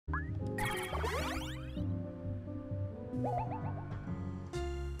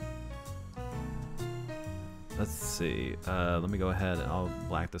Let's see. Let me go ahead and I'll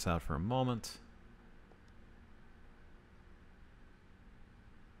black this out for a moment.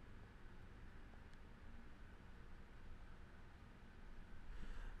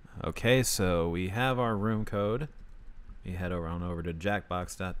 Okay, so we have our room code. We head on over to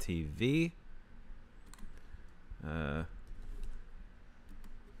jackbox.tv.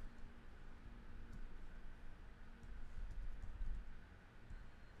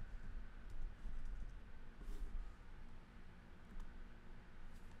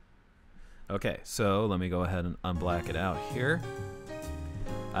 Okay, so let me go ahead and unblack it out here.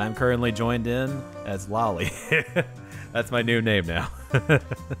 I'm currently joined in as Lolly. That's my new name now.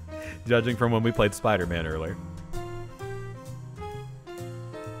 Judging from when we played Spider-Man earlier.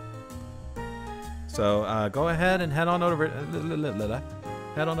 So go ahead and head on over to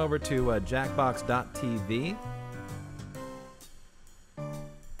jackbox.tv.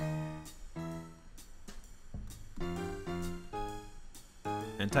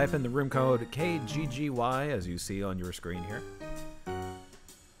 And type in the room code KGGY as you see on your screen here.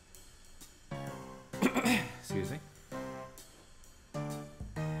 Excuse me.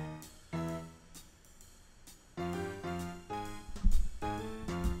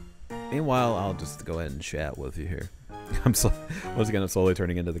 Meanwhile, I'll just go ahead and chat with you here. Once again, I'm slowly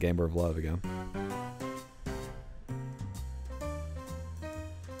turning into the Gamer of Love again.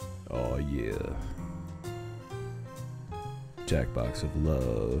 Oh yeah. Jackbox of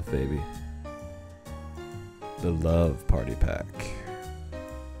Love, baby. The Love Party Pack.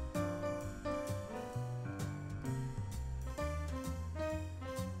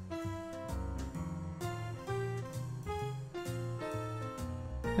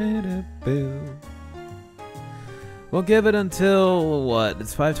 We'll give it until what?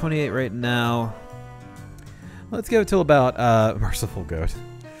 It's 5:28 right now. Let's give it till about Merciful Goat.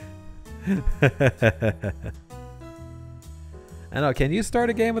 I know. Can you start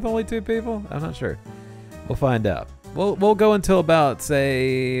a game with only 2 people? I'm not sure. We'll find out. We'll go until about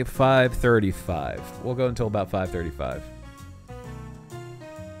say 5:35. We'll go until about 5:35.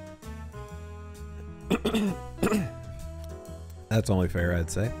 That's only fair,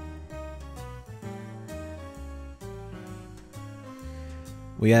 I'd say.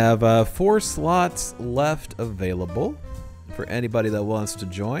 We have 4 slots left available for anybody that wants to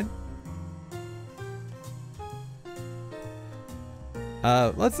join.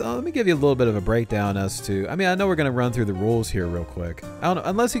 Let me give you a little bit of a breakdown as to. I mean, I know we're gonna run through the rules here real quick. I don't know,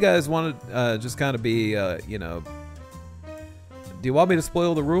 unless you guys want to just kind of be, you know. Do you want me to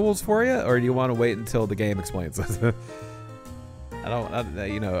spoil the rules for you, or do you want to wait until the game explains it?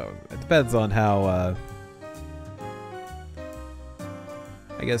 You know, it depends on how.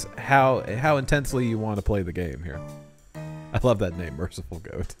 I guess how intensely you want to play the game here. I love that name, Merciful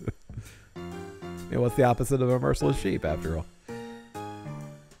Goat. You know, what's the opposite of a merciless sheep, after all?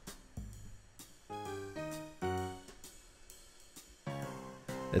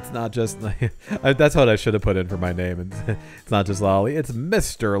 It's not just... that's what I should have put in for my name. It's not just Lolly. It's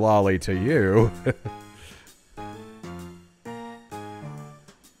Mr. Lolly to you.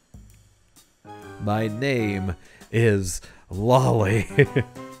 My name is Lolly.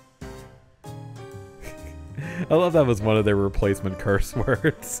 I love that was one of their replacement curse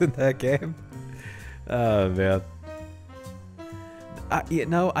words in that game. Oh, man. You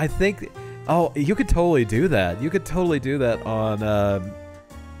know, I think... Oh, you could totally do that. You could totally do that on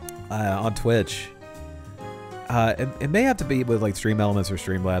Twitch. It may have to be with like Stream Elements or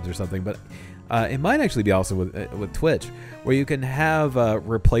Streamlabs or something, but it might actually be also with Twitch, where you can have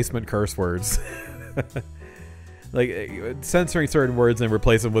replacement curse words. Like censoring certain words and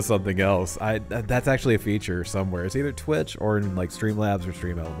replace them with something else. That's actually a feature somewhere. It's either Twitch or in like Streamlabs or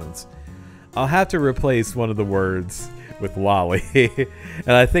Stream Elements. I'll have to replace one of the words with Lolly,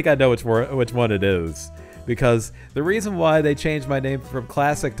 and I think I know which one it is. Because the reason why they changed my name from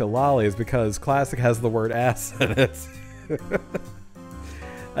Classic to Lolly is because Classic has the word ass in it.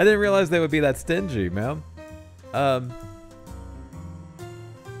 I didn't realize they would be that stingy, man.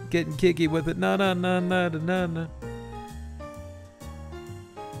 Getting kicky with it. No.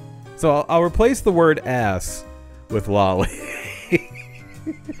 So I'll replace the word ass with Lolly.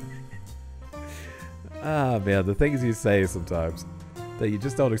 Ah, man, the things you say sometimes that you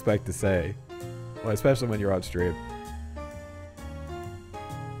just don't expect to say. Well, especially when you're on stream.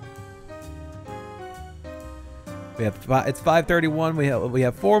 It's 5:31. We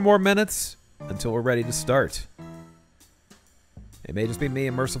have 4 more minutes until we're ready to start. It may just be me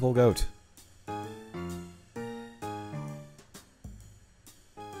and Merciful Goat.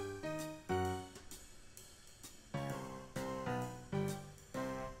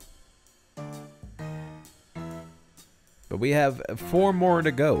 But we have 4 more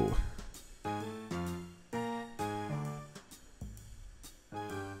to go.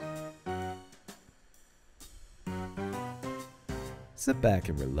 Sit back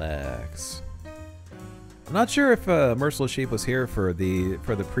and relax. I'm not sure if Merciless Sheep was here for the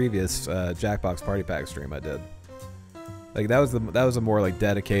previous Jackbox Party Pack stream I did. Like that was a more like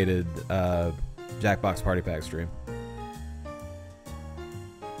dedicated Jackbox Party Pack stream.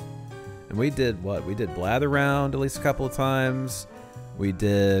 And we did what? We did Blather Round at least a couple of times. We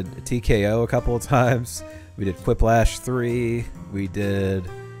did TKO a couple of times. We did Quiplash 3. We did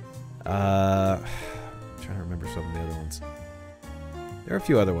I'm trying to remember some of the other ones. There are a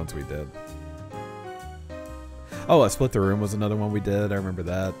few other ones we did. Oh, Split the Room was another one we did. I remember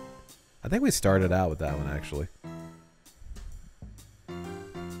that. I think we started out with that one, actually.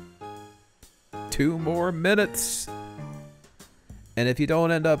 2 more minutes. And if you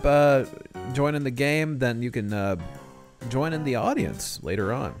don't end up joining the game, then you can join in the audience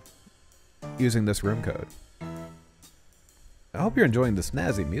later on using this room code. I hope you're enjoying the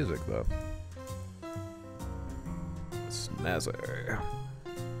snazzy music, though. Snazzy.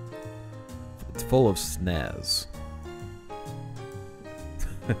 It's full of snaz.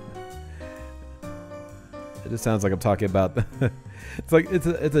 It just sounds like I'm talking about it's like it's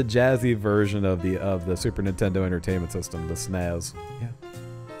a jazzy version of the Super Nintendo Entertainment System, the SNES. Yeah.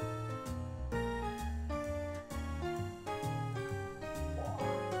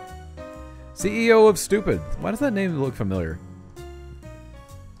 CEO of Stupid. Why does that name look familiar?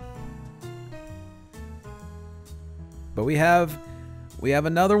 But we have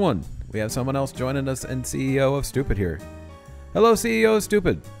another one. We have someone else joining us in CEO of Stupid here. Hello, CEO of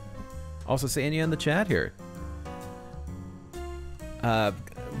Stupid. Also seeing you in the chat here.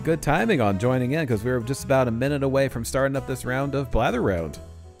 Good timing on joining in because we were just about a minute away from starting up this round of Blather Round.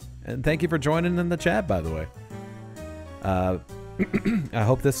 And thank you for joining in the chat, by the way. I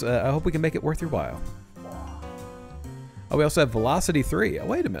hope we can make it worth your while. Oh, we also have Velocity 3. Oh,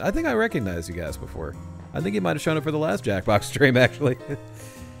 wait a minute. I think I recognized you guys before. I think you might have shown up for the last Jackbox stream, actually.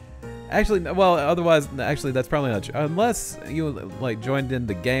 Actually, well, otherwise, actually, that's probably not true. Unless you, like, joined in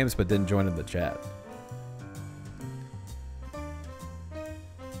the games but didn't join in the chat.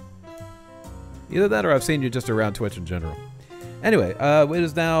 Either that or I've seen you just around Twitch in general. Anyway, it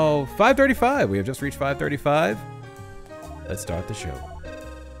is now 5:35. We have just reached 5:35. Let's start the show.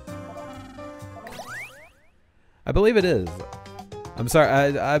 I believe it is. I'm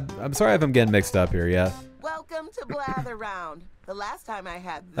sorry. I'm sorry if I'm getting mixed up here. Yeah. Welcome to Blather Round. The last time I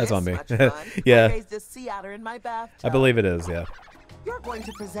had this That's on me. much fun, Yeah. I raised a sea otter in my bathtub. I believe it is. Yeah. You're going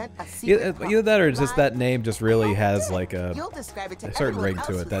to present a secret Either that or it's just that live. name just really has like You'll describe it to a certain everyone ring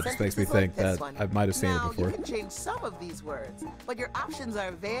to else it that with just makes me sentences think like this that one. I might have seen now, it before. You can change some of these words, but your options are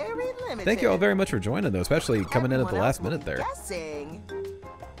very limited. Thank you all very much for joining, though, especially coming in at the Everyone last else will minute be there. Guessing,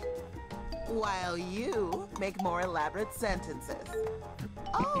 while you make more elaborate sentences.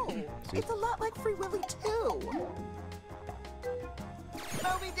 Oh, it's a lot like Free Willy 2.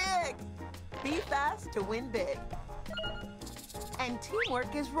 Moby Dick! Be fast to win big. And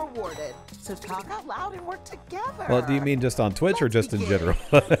teamwork is rewarded, so talk out loud and work together. Well, do you mean just on Twitch or Let's just in begin. general?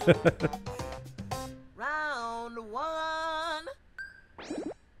 Round 1.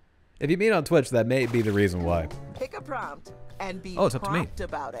 If you mean on Twitch, that may be the reason why. Pick a prompt and be Oh, it's up to me. prompt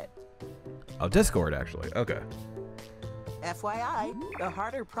about it. Oh, Discord, actually. Okay. FYI, the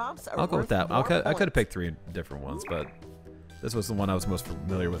harder prompts are I'll go with that. more I could have points. picked 3 different ones, but this was the one I was most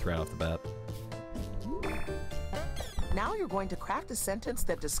familiar with right off the bat. Now you're going to craft a sentence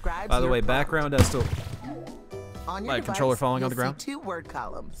that describes By the your way, prompt. background is still... On your my device, controller falling on you'll the ground? see 2 word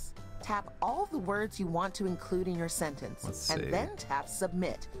columns. Tap all the words you want to include in your sentence, Let's see. and then tap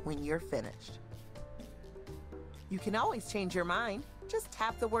submit when you're finished. You can always change your mind. Just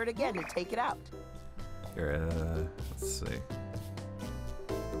tap the word again to take it out. Here, let's see.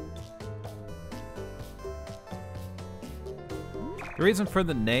 The reason for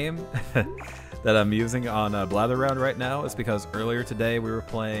the name that I'm using on Blather Round right now is because earlier today we were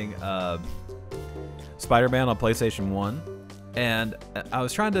playing Spider-Man on PlayStation 1, and I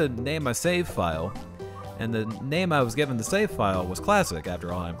was trying to name my save file, and the name I was given the save file was Classic.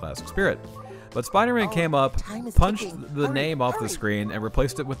 After all, I'm Classic Spirit. But Spider-Man came up, time is punched ticking. the Hurry, name off the hurry. screen, and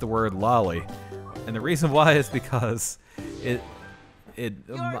replaced it with the word lolly. And the reason why is because it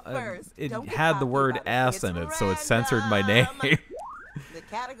first. Don't get had the cocky word about it. ass It's in it, so it censored my name. random. The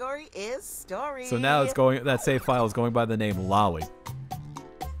category is story. So now it's going. That save file is going by the name Lolly.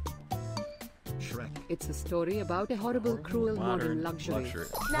 It's a story about a horrible, cruel modern luxury. Now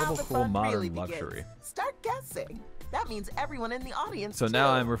Horrible, the cool fun modern really luxury. begins. Start guessing. That means everyone in the audience. So too. now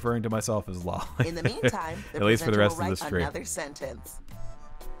I'm referring to myself as Lolly. In the meantime, the at least for the rest presenter of the will stream. write another sentence.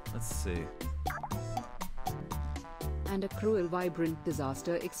 Let's see. And a cruel, vibrant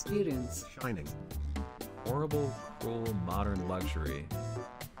disaster experience. Shining. Horrible, cruel, modern luxury.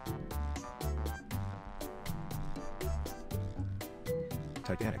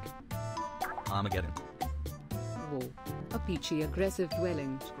 Titanic. Armageddon. Whoa. A peachy, aggressive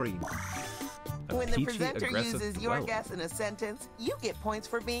dwelling. Scream. A When the peachy, presenter aggressive uses your dwelling. guess in a sentence, you get points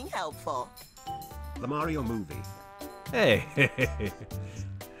for being helpful. The Mario movie. Hey.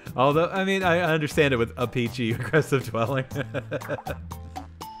 Although, I mean, I understand it with a peachy, aggressive dwelling.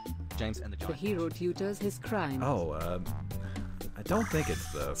 James and the The Giant. hero tutors his crime. Oh, I don't think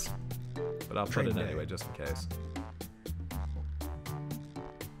it's this. But I'll put it Train day. anyway, just in case.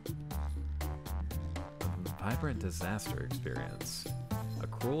 Vibrant disaster experience. A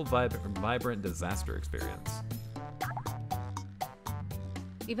cruel, vibrant disaster experience.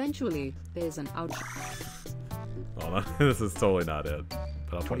 Eventually, there's an ouch. Hold on, this is totally not it.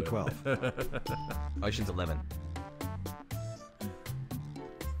 But I'll put it. 2012. Ocean's 11.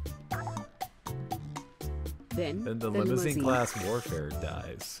 Then, Then the limousine class warfare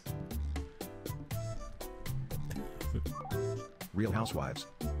dies. Real Housewives.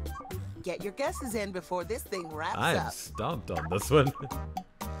 Get your guesses in before this thing wraps I'm up. stumped on this one.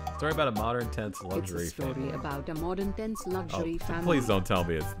 Story about a modern, tense It's a luxury story family. about a modern, tense luxury Oh, family. please don't tell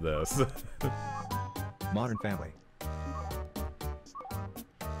me it's this. Modern Family.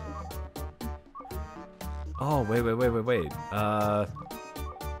 Oh, wait.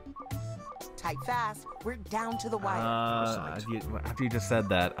 Type fast. We're down to the wire. After you just said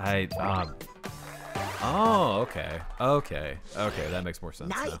that, oh, okay. Okay, that makes more sense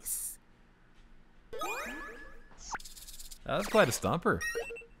now. Nice. That was quite a stumper.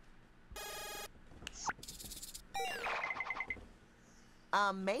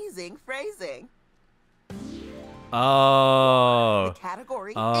 Amazing phrasing. Oh. The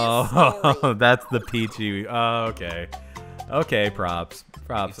category is Oh, story. that's the peachy. Oh, okay. Okay, props.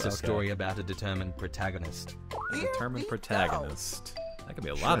 It's a okay. story about a determined protagonist. Here Determined we protagonist. That could be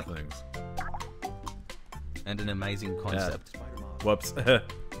a lot of things. And an amazing concept. Whoops.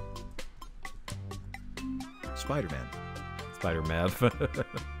 Spider-Man. Spider-Man.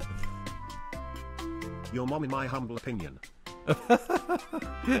 Your mom, in my humble opinion.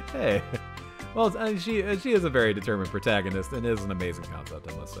 Hey. Well, I mean, she is a very determined protagonist and is an amazing concept,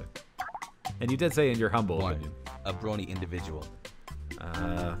 I must say. And you did say in your humble One. opinion. A brawny individual.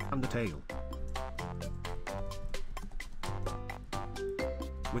 Undertale.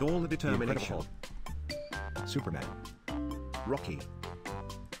 With all the determination. Superman. Rocky.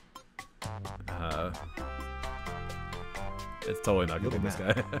 It's totally not gonna be this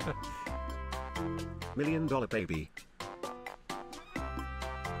guy. $1 Million Baby.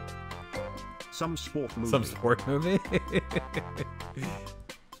 Some sport movie. Some sport movie?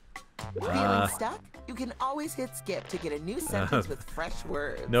 Feeling stuck? You can always hit skip to get a new sentence with fresh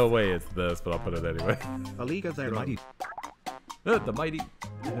words. No way it's this, but I'll put it anyway. A League of Their Own. The Mighty.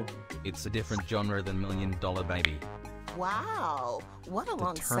 It's a different genre than $1 Million Baby. Wow. What a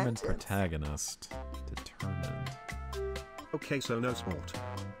long Determined sentence. protagonist. Determined. Okay, so no sport.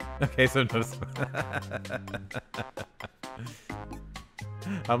 Okay, so no.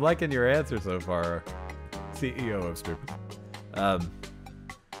 I'm liking your answer so far, CEO of Stupid.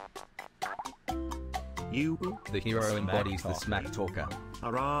 You. The hero Smack embodies the talker. smack talker.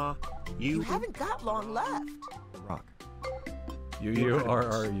 Hurrah. You You. haven't got long left. Rock. You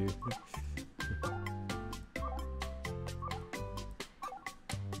are you?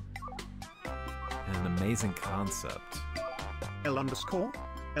 An amazing concept. L underscore.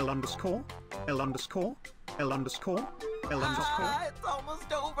 L underscore. L underscore. L underscore. L underscore. Ah, it's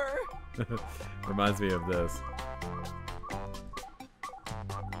almost over. Reminds me of this.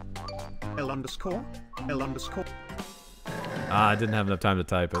 L underscore. L underscore. I didn't have enough time to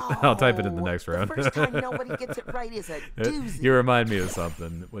type it. I'll type it in the next round. The first time nobody gets it right is a doozy. You remind me of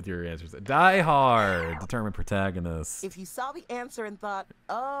something with your answers. Die Hard, determined protagonist. If you saw the answer and thought,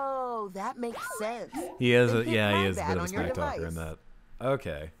 "Oh, that makes sense," He is, then hit he my is a bad bit of a on your smack talker in device. that.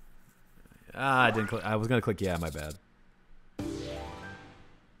 Okay. I didn't. I was gonna click. Yeah, my bad.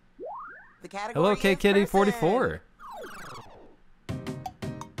 The category Hello, K is Kitty person. 44.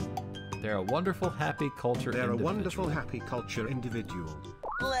 They're a wonderful, happy culture. They're a individual. wonderful, happy culture individual.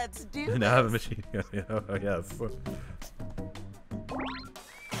 Let's do Now I have a this. machine gun. Oh, yes.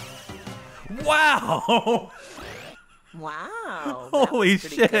 Wow! Wow. that Holy was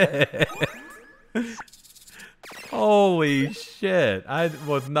pretty good. shit! Holy shit! I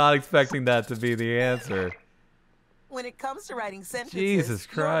was not expecting that to be the answer. When it comes to writing sentences, Jesus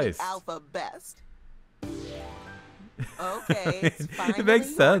you're the Christ. alpha best. Okay, it's finally It makes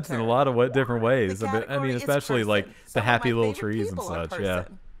your sense in a turn. lot of different ways. The I mean, category is especially like person. the Some of happy my little favorite trees and people are such, yeah.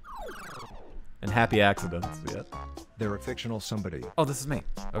 person. And happy accidents, yeah. They're a fictional somebody. Oh, this is me.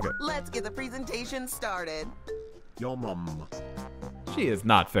 Okay. Let's get the presentation started. Your mom. She is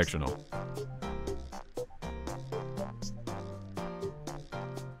not fictional.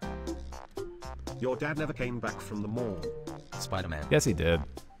 Your dad never came back from the mall. Spider-Man. Yes, he did.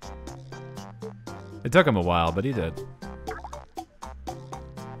 It took him a while, but he did.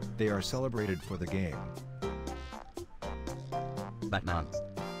 They are celebrated for the game. Batman.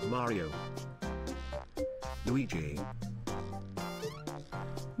 Mario. Luigi.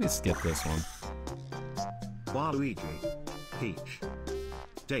 Let me skip this one. Waluigi. Peach.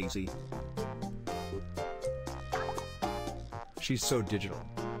 Daisy. She's so digital.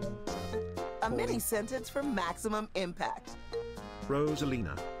 A mini sentence for maximum impact.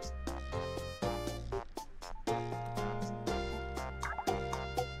 Rosalina.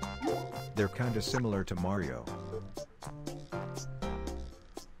 They're kinda similar to Mario.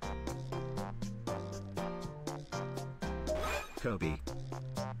 Kirby.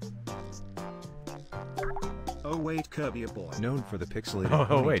 Oh wait, Kirby a boy. Known for the pixelated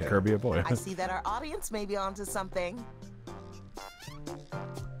Oh, wait, ponytail. Kirby a boy. I see that our audience may be onto something.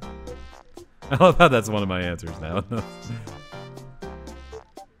 I love how that's one of my answers now.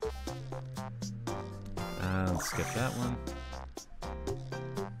 Let's skip that one.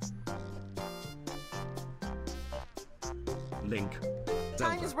 Link.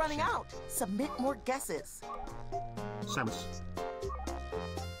 Time Zelda. is running out. Submit more guesses. Samus.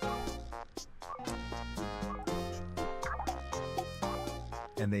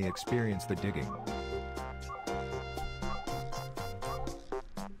 And they experience the digging.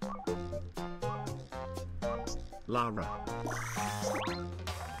 Lara.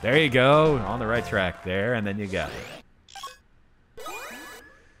 There you go. On the right track there, and then you got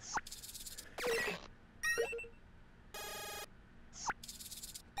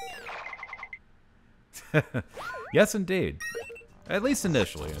it. Yes, indeed. At least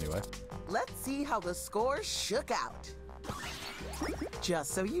initially, anyway. Let's see how the scores shook out.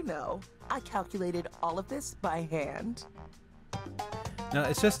 Just so you know, I calculated all of this by hand. No,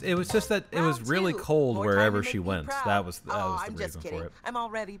 it was just that it was Round really two. cold More time wherever to she make me went. proud. That was Oh, the I'm reason just kidding. for it. I'm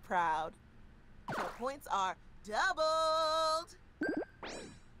already proud. Your points are doubled.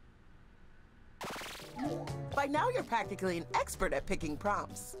 By now, you're practically an expert at picking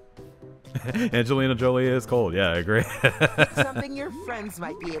prompts. Angelina Jolie is cold. Yeah, I agree. Something your friends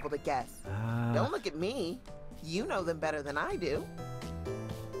might be able to guess. Ah. Don't look at me. You know them better than I do.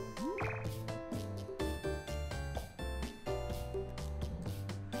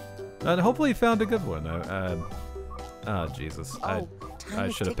 And hopefully you found a good one. Oh, Jesus. Oh, I time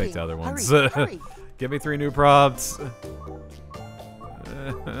is should have picked ticking. other ones. Hurry, hurry. Give me 3 new prompts.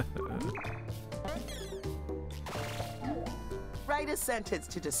 Write a sentence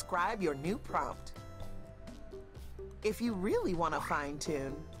to describe your new prompt. If you really want to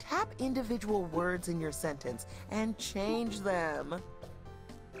fine-tune, tap individual words in your sentence and change them.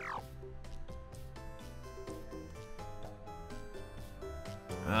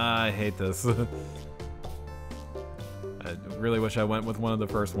 I hate this. I really wish I went with one of the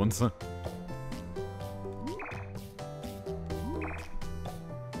first ones.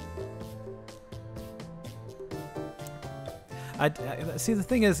 I see. The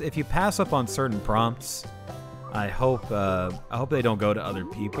thing is, if you pass up on certain prompts, I hope they don't go to other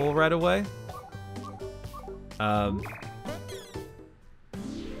people right away. So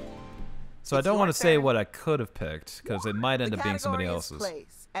I don't want to say what I could have picked because it might end The up being somebody category is else's.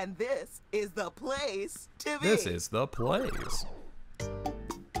 place, and this is the place to be. This is the place.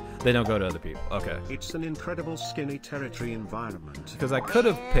 They don't go to other people. Okay. It's an incredible skinny territory environment. Because I could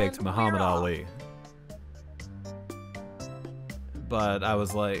have picked And Muhammad we're off. Ali. But I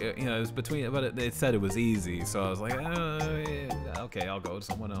was like, you know, it was between, but it said it was easy, so I was like, okay, I'll go to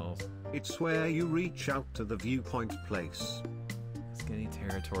someone else. It's where you reach out to the viewpoint place. Skinny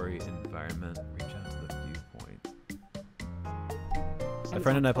territory environment, reach out to the viewpoint. My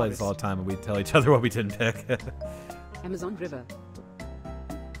friend and I play this all the time, and we tell each other what we didn't pick. Amazon River.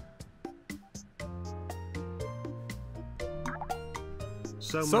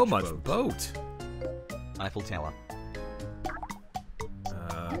 So much boat. Eiffel Tower.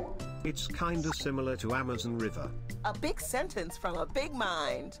 It's kinda similar to Amazon River. A big sentence from a big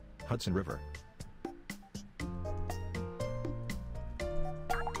mind. Hudson River.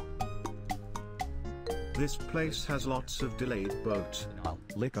 This place has lots of delayed boat. Nile.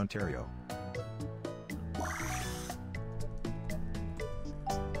 Lake Ontario.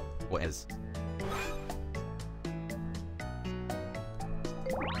 Was.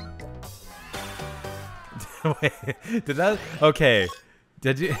 Wait, did that? Okay,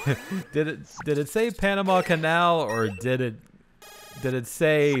 did you? Did it say Panama Canal or did it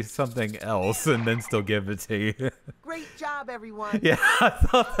say something else and then still give it to you? Great job, everyone. Yeah, I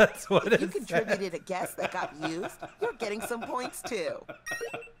thought that's what If it you contributed a guess that got used, you're getting some points too.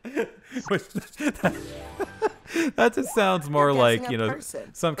 That just sounds more You're like, guessing you a know,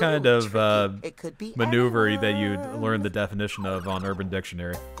 person. some kind Ooh, of tricky. It could be maneuver that you'd anyone. learn the definition of on Urban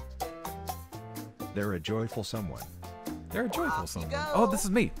Dictionary. They're a joyful someone. They're a joyful Off you someone. go. Oh, this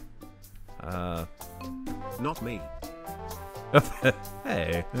is me. Not me.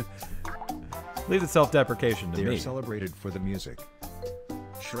 Hey. Leave the self-deprecation to They me. are celebrated for the music.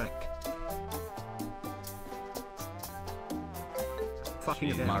 Shrek.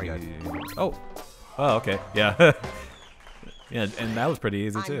 Fucking again. Mario. Oh. Oh, okay. Yeah. Yeah, and that was pretty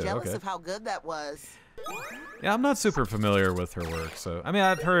easy I'm too. jealous Okay. of how good that was. Yeah, I'm not super familiar with her work, so I mean,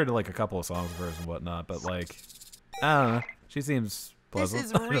 I've heard like a couple of songs of hers and whatnot, but like, I don't know. She seems pleasant.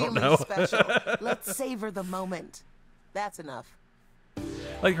 This is I don't really know. special. Let's savor the moment. That's enough.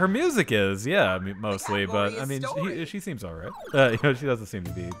 Like her music is, yeah, I mean, mostly, but category I is mean, story. she seems alright. You know, she doesn't seem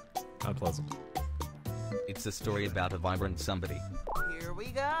to be unpleasant. It's a story about a vibrant somebody. Here we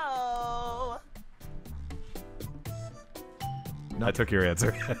go. I took your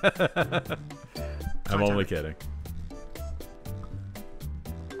answer. I'm only kidding.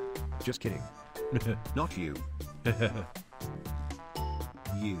 Just kidding. Not you.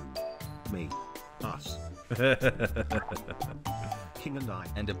 You. Me. Us. King and I.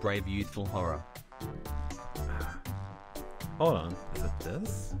 And a brave youthful horror. Hold on, is it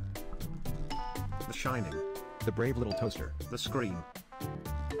this? The Shining. The brave little toaster. The Scream.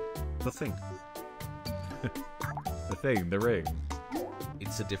 The Thing. The Thing, The Ring.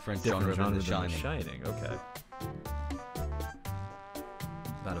 It's a different Different genre than The genre Shining. Shining. Okay.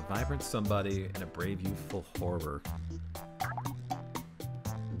 About a vibrant somebody and a brave youthful horror.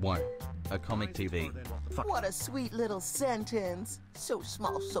 1. A comic TV. Fuck. What a sweet little sentence. So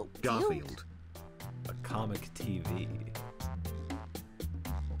small, so cute. Garfield. A comic TV.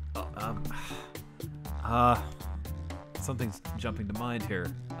 Oh, something's jumping to mind here.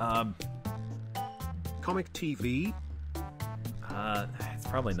 Comic TV. It's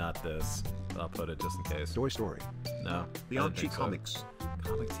probably not this. I'll put it just in case. Toy Story. No. The I didn't Archie think so. Comics.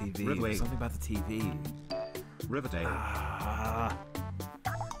 Comic TV. Riverway. Something about the TV. Riverdale.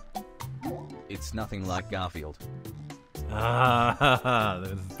 It's nothing like Garfield.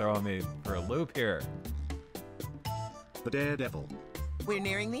 They're throwing me for a loop here. The Daredevil. We're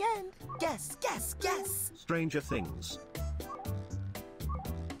nearing the end. Guess, guess, guess. Stranger Things.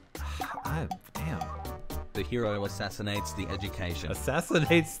 Damn. The hero assassinates the education.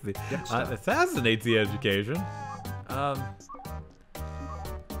 Assassinates the education.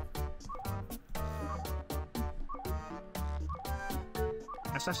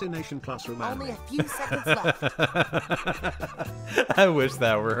 Assassination Classroom Only Anime. a few seconds left. I wish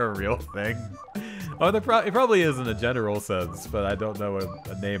that were a real thing. Oh, it probably is in a general sense, but I don't know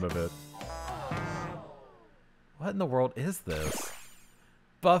a name of it. What in the world is this?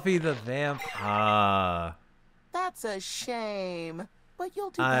 Buffy the Vamp. That's a shame. But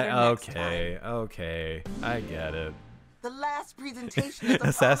you'll do better next time. Okay. I get it. The last presentation is upon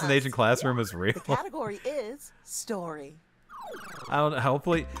Assassination us. Classroom is real. The category is story. I don't know.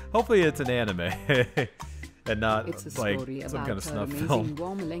 Hopefully it's an anime. And not It's a like story some about kind of an snuff amazing film.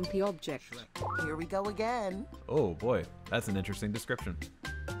 warm lengthy object. Here we go again. Oh boy, that's an interesting description.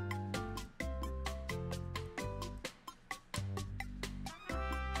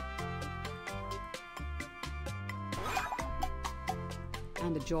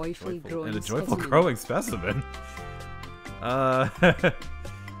 And a joyful growing And a joyful specimen. growing specimen.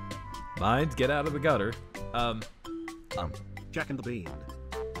 Mind, get out of the gutter. Jack and the Bean.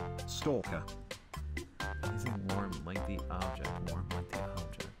 Stalker. Amazing warm lengthy object. Warm lengthy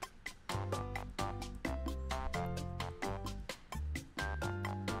object.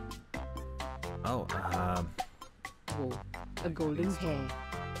 Oh, Oh, a golden hair.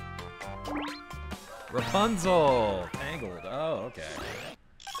 Rapunzel! Tangled. Oh, okay.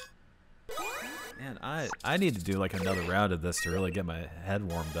 Man, I need to do like another round of this to really get my head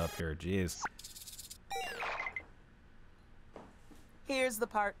warmed up here. Jeez. Here's the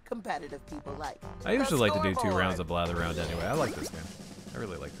part competitive people like. I usually The like to do 2 scoreboard. rounds of Blather Round anyway. I like this game. I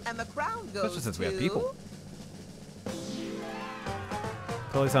really like this. And the crown goes Especially since we have to- people.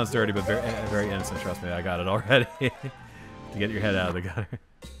 Totally sounds dirty, but very, very innocent. Trust me, I got it already. To get your head out of the gutter.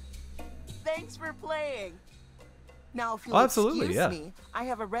 Thanks for playing. Now, if you'll Oh, absolutely, excuse yeah. me, I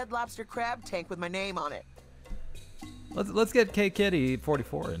have a red lobster crab tank with my name on it. Let's get K Kitty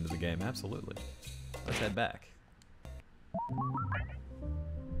 44 into the game. Absolutely. Let's head back.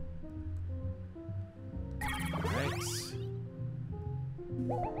 All right.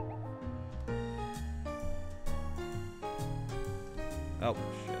 Oh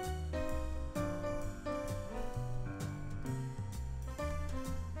shit.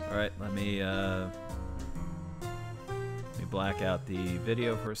 All right, let me black out the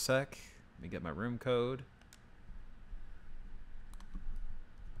video for a sec. Let me get my room code.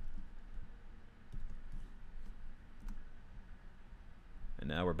 And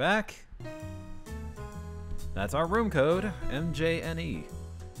now we're back. That's our room code, MJNE.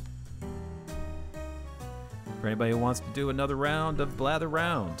 For anybody who wants to do another round of Blather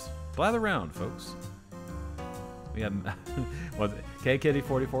Round. Blather Round, folks. We have was it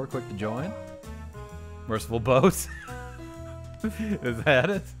KKitty44 quick to join? Merciful Boat. Is that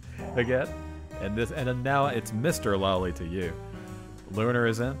it? Again? And then now it's Mr. Lolly to you. Lunar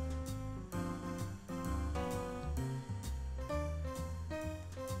is in.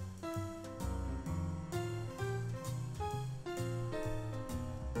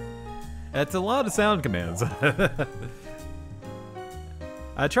 It's a lot of sound commands.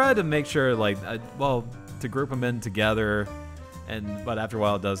 I tried to make sure, like, to group them in together, but after a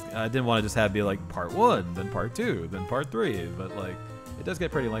while it does. I didn't want to just have it be like part 1, then part 2, then part 3, but like it does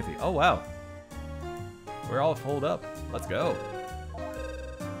get pretty lengthy. Oh wow, we're all full up. Let's go.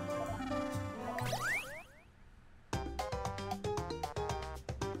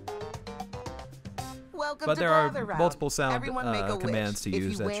 Welcome But to there are Blather Round. multiple sound Everyone make a commands wish. to If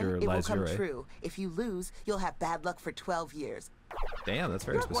use you at your win, it will come Lazure. true. If you lose, you'll have bad luck for 12 years. Damn, that's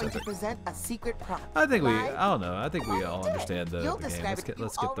very You're going to specific. present a secret prompt. I think we, Live? I don't know. I think we Well, all you did. understand the You'll game. describe Let's it if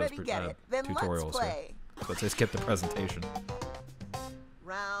let's you skip those already get it. Then let's tutorials play. here. Let's just skip the presentation.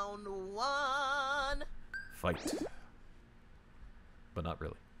 Round 1. Fight. But not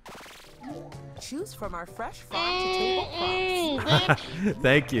really. Choose from our fresh farm to table prompts.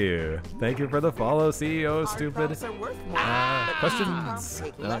 Thank you. Thank you for the follow, CEO Hard Stupid. prompts are worth more, but Questions? easy prompts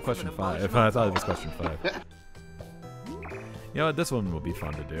take No, less not of question an 5. emotional I thought it was toll. question 5. You know what? This one will be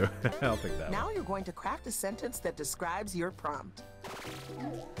fun to do. I'll pick that Now one. you're going to craft a sentence that describes your prompt.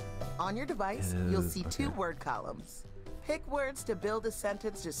 On your device, you'll see 2 word columns. Pick words to build a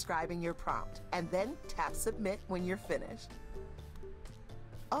sentence describing your prompt, and then tap submit when you're finished.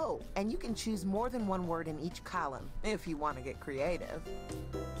 Oh, and you can choose more than 1 word in each column if you want to get creative.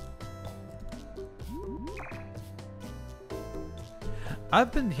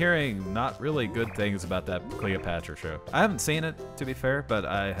 I've been hearing not really good things about that Cleopatra show. I haven't seen it, to be fair, but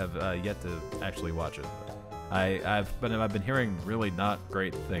I have yet to actually watch it. I've been hearing really not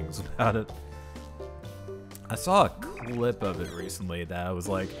great things about it. I saw a clip of it recently that I was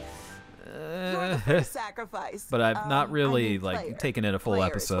like, You're the first sacrifice. but I've not I really mean like player. taken in a full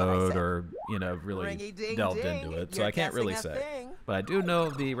Player is what I episode said. or really Ringy-ding-ding, delved into it, so you're I can't really guessing a say. thing. But I do know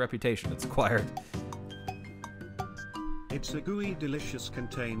the reputation it's acquired. It's a gooey, delicious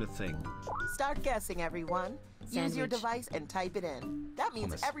container thing. Start guessing, everyone. Use your Sandwich. device and type it in. That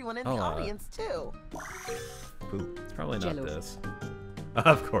means Hummus. everyone in Oh, the audience, too. Poop. It's probably not Jello. this.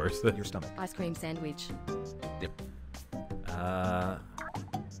 Of course. Your stomach. Ice cream sandwich.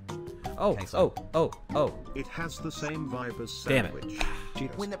 Oh. It has the same vibe as Damn it. sandwich.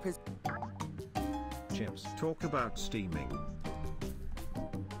 Cheetos. When the Chimps. Talk about steaming.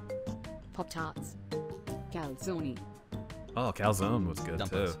 Pop Tarts. Calzone. Oh, calzone was good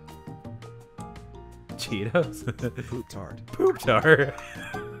Dumplings. too. Cheetos? Poop tart. Poop tart.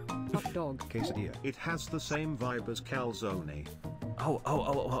 Hot dog. Quesadilla. It has the same vibe as calzone.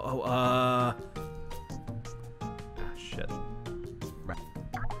 Shit.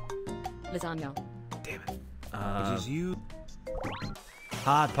 Lasagna. Damn it. It is you.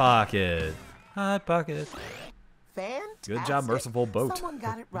 Hot Pocket. Hot Pocket. fantastic. Good job, Merciful Boat. Someone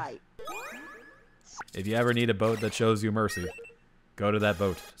got it right. If you ever need a boat that shows you mercy, go to that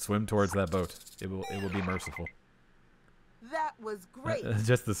boat. Swim towards that boat. It will be merciful. That was great.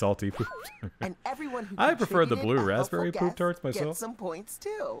 Just the salty poop. And everyone who I prefer the contributed blue a helpful raspberry poop guess tarts myself. Gets some points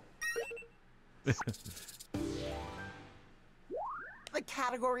too. The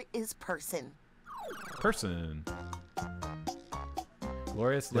category is person. Person.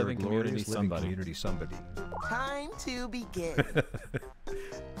 Glorious They're a living community glorious living somebody. community somebody. Time to begin.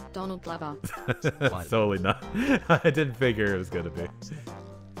 Donald Glover. Totally not. I didn't figure it was gonna be.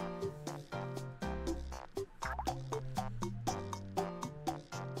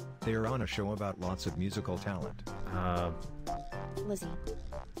 They are on a show about lots of musical talent. Lizzie.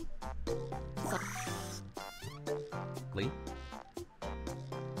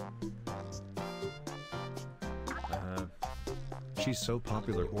 She's so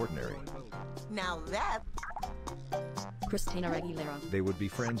popular, ordinary. Now that Christina Aguilera. They would be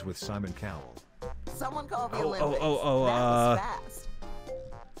friends with Simon Cowell. someone called the Oh, Olympics. oh, oh, that was fast.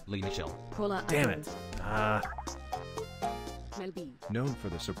 Lee Michelle. Paula Damn Abdul. it. Mel B. Known for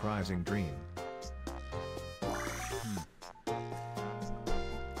the surprising dream.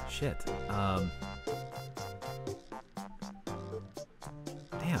 Shit.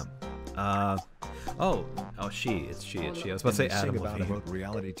 Damn. It's she. I was about to say And they Adam sing about Levine. about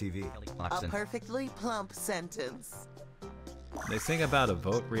reality TV. Kelly A Clarkson. perfectly plump sentence. They sing about a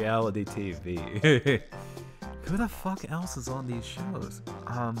vote reality TV. Who the fuck else is on these shows?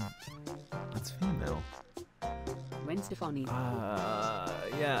 It's female. Gwen Stefani.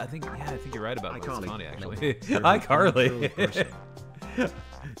 I think you're right about iCarly. Stefani actually. You're iCarly. a person.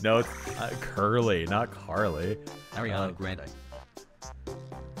 No, it's Curly, not Carly. Ariana Grande.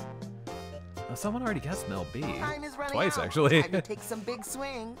 Someone already guessed Mel B. Time is running Twice out. actually. Time to take some big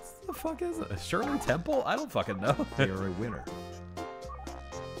swings. What the fuck is it? Shirley Temple? I don't fucking know. They are a winner.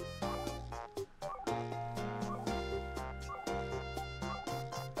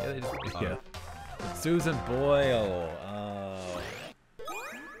 Yeah. Susan Boyle.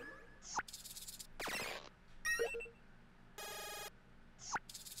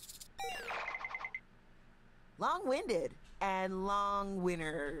 Long-winded and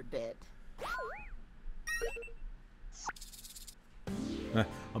long-winnered.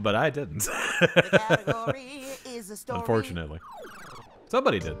 But I didn't. The category is a story. Unfortunately.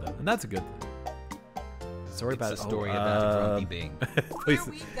 Somebody did though, and that's a good thing. Story It's about a story about a grumpy being. Please.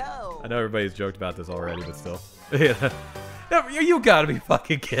 Here we go. I know everybody's joked about this already, but still. Yeah. No, you gotta be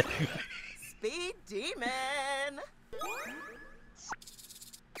fucking kidding me. Speed Demon.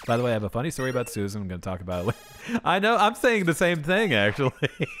 By the way, I have a funny story about Susan. I'm gonna talk about it later. I know, I'm saying the same thing actually.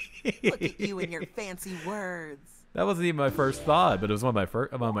 Look at you and your fancy words. That wasn't even my first thought, but it was one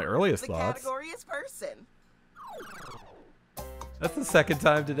of my earliest The thoughts. category is person. That's the second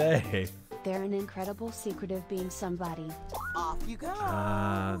time today. They're an incredible secret of being somebody. Off you go.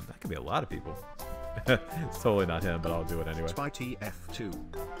 That could be a lot of people. It's totally not him, but I'll do it anyway. Spy TF2.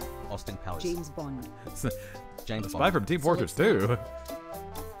 Austin Powers. James Bond. James Spy Bond. from Team Fortress 2.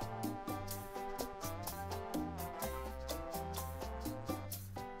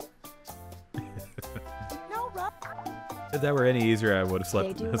 No rush. If that were any easier, I would have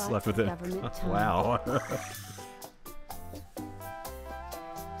They do slept lots with of it. government time. Wow.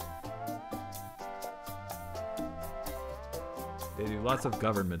 They do lots of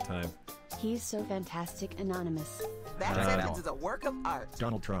government time. He's so fantastic, anonymous. That Uh, sentence is a work of art.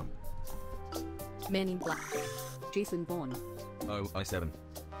 Donald Trump. Men in Black. Jason Bourne. 007.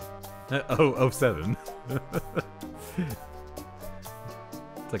 007.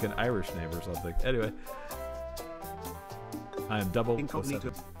 It's like an Irish name or something. Anyway. I am double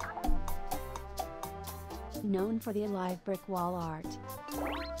Incognito. 07. Known for the alive brick wall art.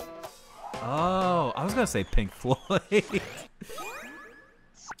 Oh, I was gonna say Pink Floyd. I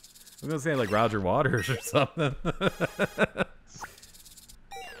was gonna say like Roger Waters or something.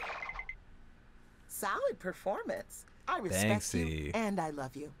 Solid performance. I respect you Thanksy. and I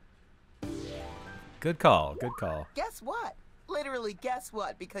love you. Good call. Good call. Guess what? Literally guess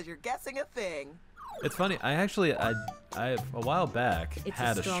what? Because you're guessing a thing. It's funny. I actually, I a while back It's a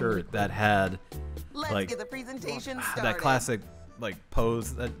had a strong shirt liquid. that had Let's like get the presentation started. that classic like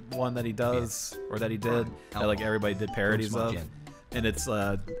pose, that one that he does or that he did that like everybody did parodies Small of, gin. and it's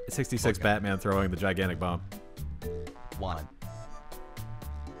 66 Vodka. Batman throwing the gigantic bomb. Wine.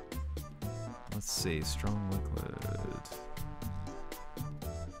 Let's see, strong liquid.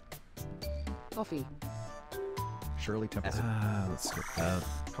 Coffee. Shirley Temple. Let's skip that.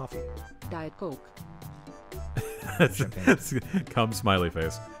 Coffee. Diet Coke. Come smiley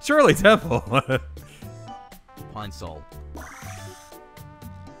face. Shirley Temple. Pine Sol.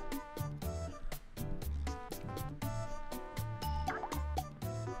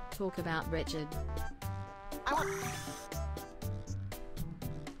 Talk about Richard. I want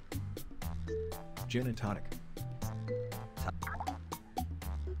Gin and tonic.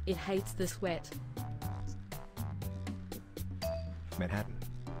 It hates the sweat. Manhattan.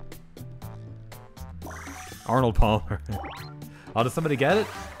 Arnold Palmer. Oh, did somebody get it?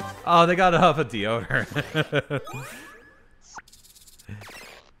 Oh, they got it off a deodorant.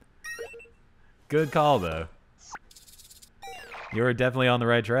 Good call, though. You were definitely on the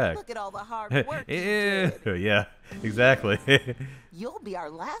right track. look at all the hard work you did. Yeah, exactly. You'll be our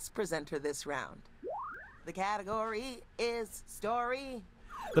last presenter this round. The category is story.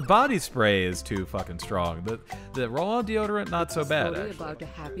 The body spray is too fucking strong. The roll-on deodorant, not so bad, Story actually. about a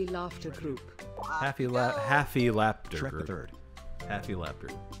happy laughter group. Happy Lapter Shrek the group. Third. Happy laughter.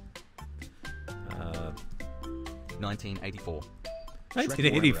 1984.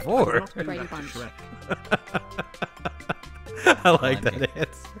 1984. Brady Bunch. I like that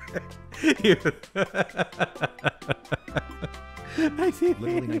answer.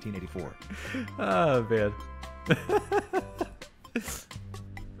 Literally 1984. Oh man.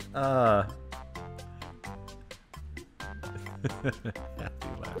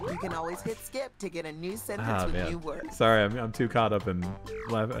 You can always hit skip to get a new sentence Ah, with man. new words. Sorry, I'm too caught up in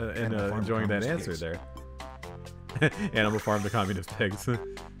enjoying that answer there. Animal Farm, the Communist Pigs.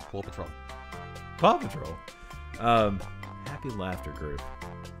 Paw Patrol. Paw Patrol. Happy Laughter Group.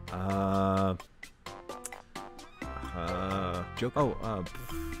 Joker. Oh,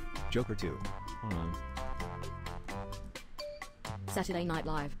 Joker 2. hold on. Saturday Night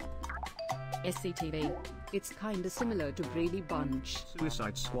Live. SCTV. It's kinda similar to Brady Bunch.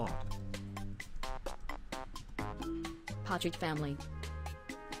 Suicide Squad. Partridge Family.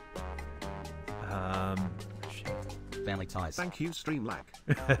 Shit. Family Ties. Thank you, Streamlag.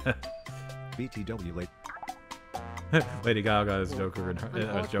 BTW late. Lady Gaga is Joker and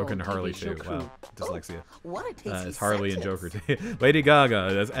An Joker and oddball Harley TV show too. Wow, crew. dyslexia. What a tasty It's Harley and sentence. Joker too. Lady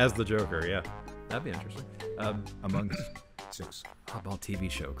Gaga as the Joker. Yeah, that'd be interesting. Among Us 6. Oddball TV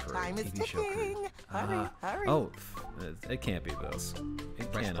show crew. Time is TV show crew. ticking. Hurry, hurry. Oh, it can't be this.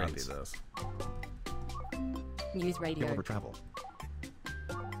 It Fresh cannot be Prince. this. News Game Radio. Over Travel.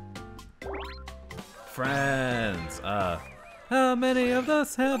 Friends. How many of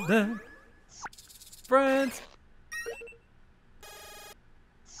us have them? Friends.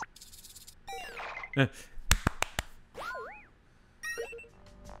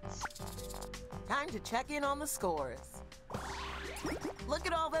 Time to check in on the scores. Look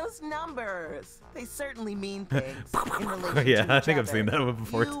at all those numbers. They certainly mean things in relation Yeah, to I each think I've other. seen that one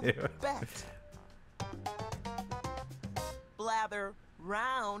before, You too. bet. Blather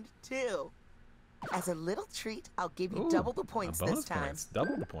Round 2. As a little treat, I'll give you Ooh, double the points bonus this time. points.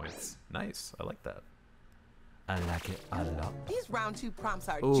 Double the points. Nice. I like that. I like it a lot. These round 2 prompts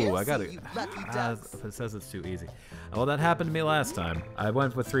are Ooh, juicy, I got it. you lucky ducks. It says it's too easy. Well, that happened to me last time. I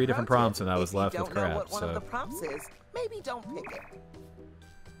went with 3 different prompts and I was left with If you don't know crap. what one of the So prompts is, maybe don't pick it.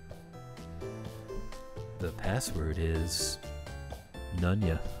 the password is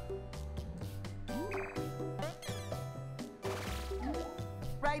Nunya.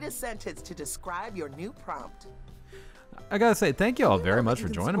 Write a sentence to describe your new prompt. I gotta say, thank you all You very know much that for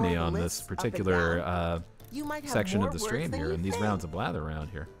you can joining me scroll on the this list up and particular down. You might have section more of the words stream than here you in these think. rounds of Blather Round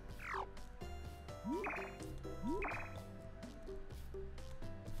here.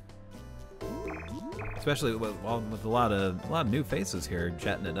 Especially with a lot of new faces here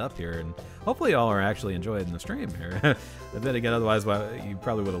chatting it up here, and hopefully y'all are actually enjoying the stream here. But then again, otherwise, well, you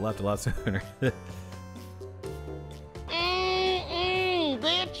probably would have left a lot sooner.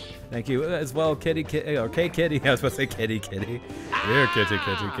 Bitch. Thank you as well, Kitty, or K Kitty. I was about to say Kitty. Here, Kitty.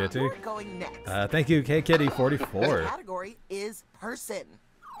 You're going next. Thank you, K Kitty The 44 category is person.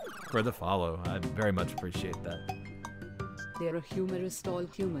 for the follow. I very much appreciate that. They're a humorous tall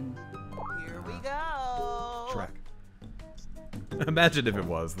human. Here we go. Shrek. Imagine if it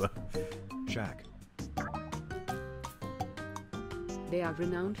was though. Shaq. They are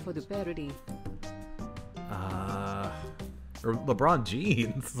renowned for the parody. Or LeBron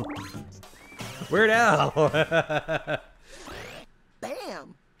jeans. Weird Al.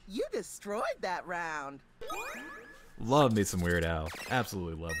 Bam! You destroyed that round. Love me some Weird Al.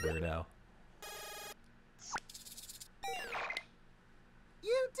 Absolutely love Weird Al.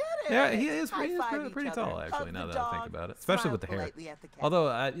 You did it. Yeah, he is High five each pretty other. tall actually. Hug Now the that I think dog, about it, especially smile with the hair. politely at the cat.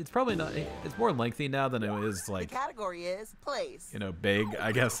 Although it's probably not. It's more lengthy now than it is The like category is place. big.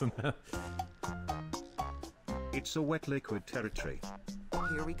 I guess. It's a wet liquid territory.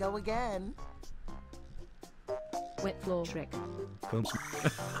 Here we go again. Wet floor Shrek. Film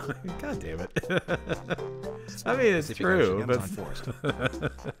God damn it. I mean, it's true, Amazon but Forest.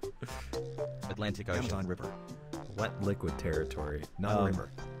 Atlantic Ocean. Amazon River. wet liquid territory. Nile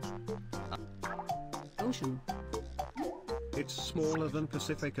River. Ocean. It's smaller than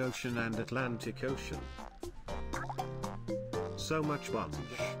Pacific Ocean and Atlantic Ocean. So much bunch.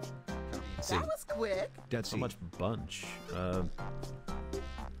 Sea. That was quick. Dead So Sea. much bunch.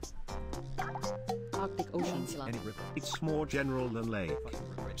 Arctic Ocean. Peninsula. Any river. It's more general than lake.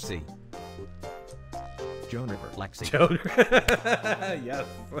 Sea. Joan River. Black Sea. Joan. Yes.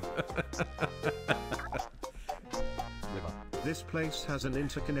 River. This place has an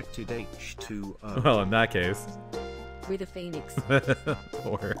interconnected H2O. Well, in that case, With a phoenix.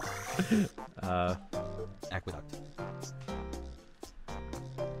 or Aqueduct.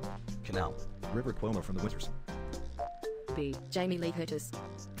 Canal. River Cuomo from the Winters. B. Jamie Lee Curtis.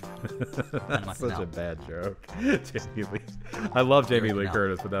 That's such a bad joke. Jamie Lee. I love Jamie Lee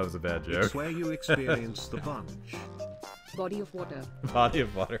Curtis, but that was a bad joke. It's where you experience the bunch. Body of water. Body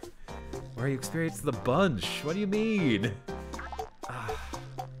of water. Where you experience the bunch. What do you mean?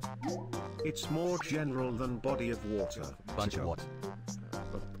 It's more general than body of water. Bunch of what?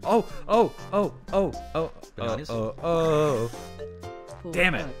 Oh. Poor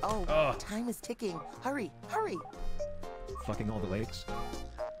Damn it. bird. Oh, time is ticking. Hurry, hurry. Fucking all the lakes.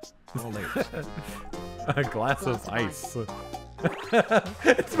 All lakes. A glass of Glass of ice.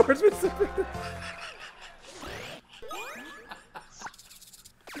 It's more specific.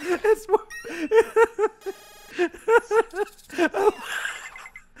 It's more.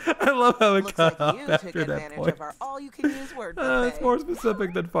 I love how it Looks cut like off you took after that advantage point. of our all-you-can-use word It's buffet. more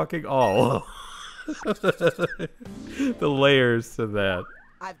specific than fucking all. The layers to that.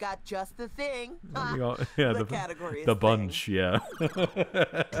 I've got just the thing. You know, yeah, The category is the thing. bunch, yeah.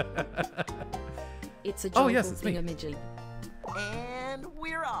 It's a Oh, joyful yes, it's me. thingamajig. And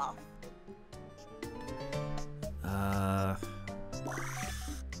we're off.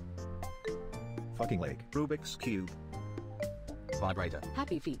 Fucking lake. Rubik's Cube. Vibrator.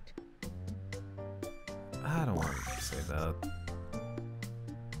 Happy feet. I don't want to say that.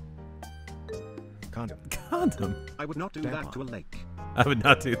 Condom. Condom. I would not do Tampon. that to a lake. I would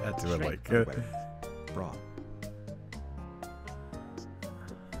not do that to a Shrek. lake. Underwear. Bra.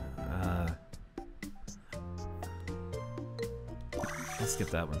 I'll skip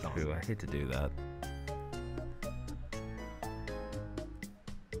that one too. I hate to do that.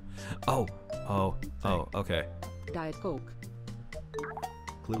 Oh, okay. Diet Coke.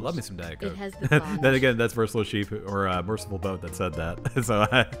 I love me some Diet Coke. It has the Then plunge. again, that's Merciful Sheep or Merciful Boat that said that. So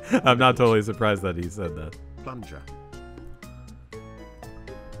I'm not totally surprised that he said that. Plunger.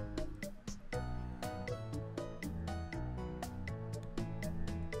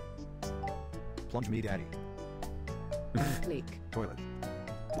 Plunge me daddy. Lake. Toilet.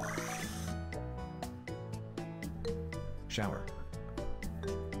 Shower.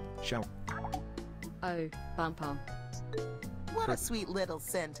 Shower. Oh, bumper. What a sweet little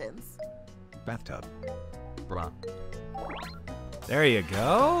sentence. Bathtub. Bra. There you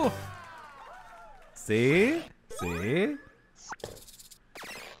go. See? See?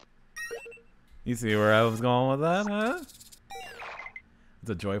 You see where I was going with that, huh? It's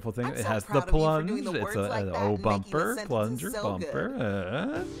a joyful thing. I'm It so has the proud of you for plunge. doing the It's words a like that oh and making the bumper, sentences plunger, so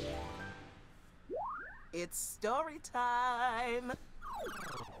bumper. It's story time.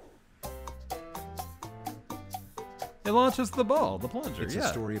 It launches the ball, the plunger. It's yeah.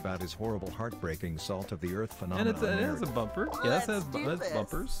 a story about his horrible, heartbreaking salt of the earth And phenomenon. it has a bumper. Yes, it has, Let's do it has this.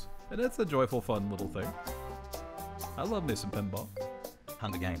 bumpers. And it's a joyful, fun little thing. I love me some pinball.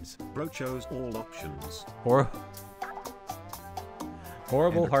 Hunger Games. Bro chose all options. Horrible,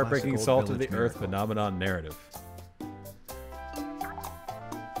 And a heartbreaking classic salt old of the village earth miracle. phenomenon narrative.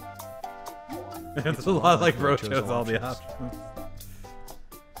 It's a lot like Bro chose all the options.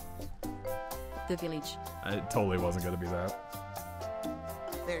 The village. I totally wasn't going to be that.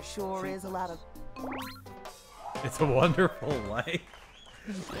 There sure is a lot of It's a wonderful life.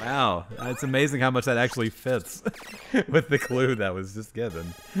 Wow, it's amazing how much that actually fits with the clue that was just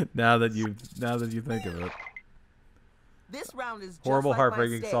given. Now that you think of it, this round is just horrible, like my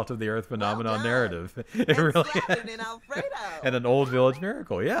heartbreaking steak. salt of the earth phenomenon done. narrative. It And really slathered in Alfredo. and an old village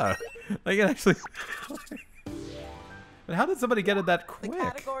miracle. Yeah, like it actually. But how did somebody get it that The quick?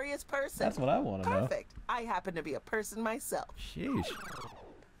 category is person. That's what I want to know. Perfect. I happen to be a person myself. Sheesh.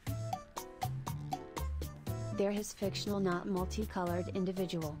 They're his fictional, not multicolored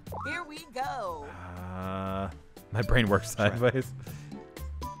individual. Here we go. My brain works sideways.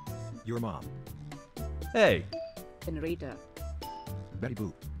 Your mom. Hey, Generator. Betty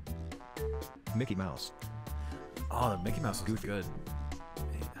Boop. Mickey Mouse. oh, the Mickey Mouse was good.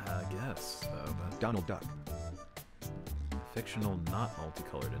 I guess so, but Donald Duck. fictional, not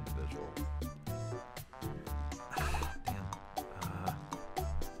multicolored individual. Damn.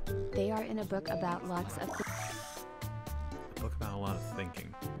 They are in a book about lots of. A book about a lot of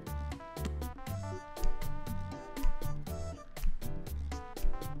thinking.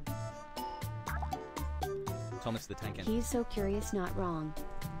 Thomas the Tank Engine. He's so curious, not wrong.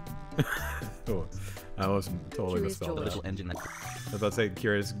 Oh, I almost totally Curious misspelled The that. little engine that... I was about to say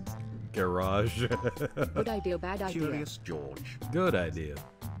Curious Garage. Good idea, bad idea. Curious George. Good idea.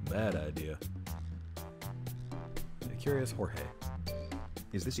 Bad idea. Curious Jorge.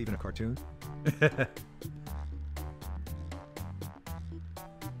 Is this even a cartoon? A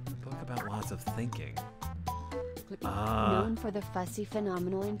book about lots of thinking. Known for the fussy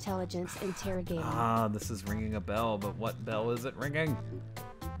phenomenal intelligence interrogating. Ah, this is ringing a bell, but what bell is it ringing?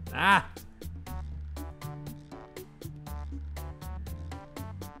 Ah!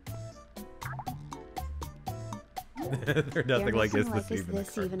 There's nothing like is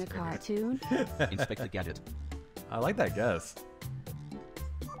this even a cartoon? Inspector Gadget. I like that guess.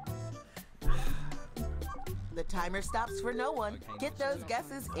 The timer stops for no one. Get those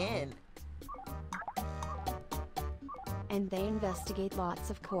guesses in. And they investigate lots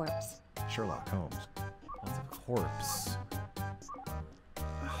of corpse. Sherlock Holmes. Lots of corpse.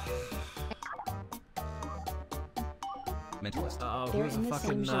 Mentalist. Oh, They're who's in a the fucking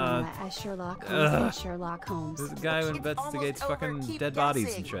same genre as Sherlock Holmes and Sherlock Holmes. This is a guy who investigates almost over. fucking Keep dead bodies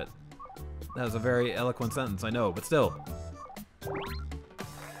guessing. and shit. That was a very eloquent sentence, I know, but still.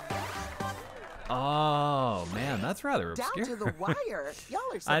 Oh man, that's rather Down obscure. to the wire. Y'all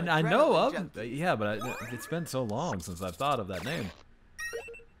are some I know adrenaline of, junkies. yeah, but it's been so long since I've thought of that name.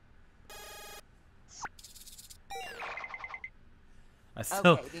 I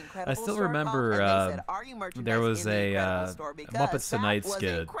still, Okay, the Incredible I still Store remember called, and they said, "Are you there was merchandise in the a Incredible Store?" Because Muppets Tonight that was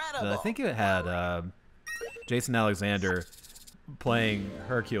skit. incredible. I think it had Jason Alexander playing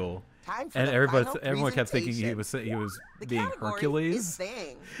Hercule, Time for and the final everyone kept thinking he presentation. was The being category Hercules, is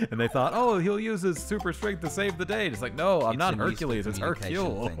thing. and they thought, oh, he'll use his super strength to save the day. It's like, no, I'm It's not an useful Hercules. It's communication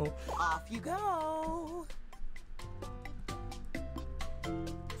Hercule. thing. Off you go.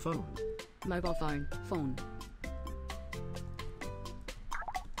 Phone. Mobile phone. Phone.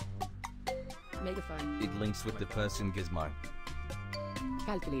 Megaphone. It links with the person gizmo.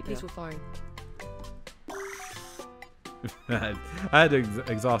 Calculator. Little phone. I had to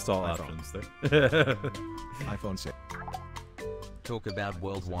exhaust all iPhone. options there. iPhone 6. Talk about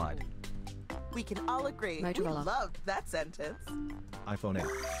worldwide. We can all agree. We Motorola. loved that sentence. iPhone 8.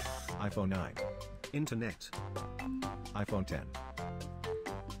 iPhone 9. Internet. iPhone 10.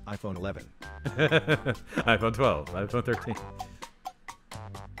 iPhone 11. iPhone 12, iPhone 13.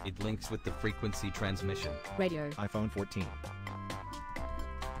 It links with the frequency transmission. Radio. iPhone 14.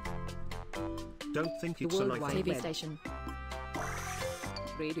 Don't think The it's an worldwide iPhone. TV station.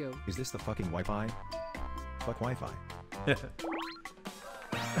 Radio. Is this the fucking Wi-Fi? Fuck Wi-Fi.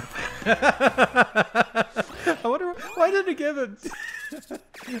 I wonder why didn't it give it?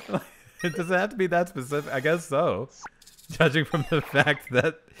 Does it have to be that specific? I guess so. Judging from the fact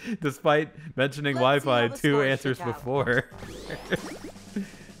that, despite mentioning Let's see Wi-Fi how the 2 scores answers shake out. before,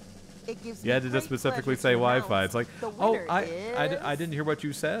 It gives you had to me just great specifically pleasure say to Wi-Fi. announce It's like, the oh, winner I is didn't hear what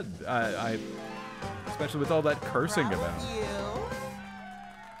you said. I especially with all that cursing proud about. of you.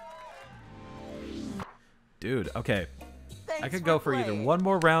 Dude, okay. Thanks I could go for either playing. one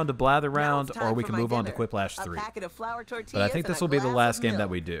more round of Blather Now Round, it's or time we for can my move on to dinner. Quiplash A 3. packet of flour tortillas But I think and this a will be the glass last of game that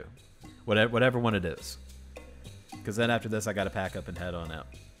milk. we do. Whatever one it is. Because then after this, I got to pack up and head on out.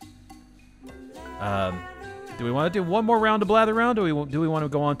 Do we want to do one more round of Blather Round, or do we want to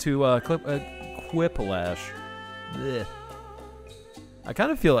go on to Quiplash? Blech. I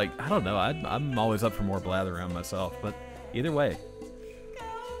kind of feel like, I don't know, I'm always up for more Blather Round myself, but either way.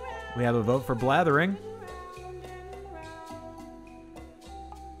 We have a vote for Blathering.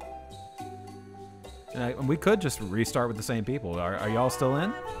 And we could just restart with the same people. Are y'all still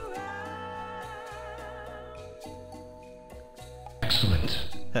in? Excellent.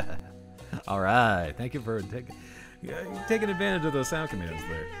 All right. Thank you for taking advantage of those sound commands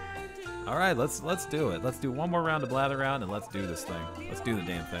there. All right, let's do it. Let's do one more round of Blather Round, and let's do this thing. Let's do the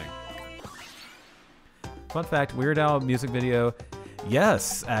damn thing. Fun fact: Weird Al music video.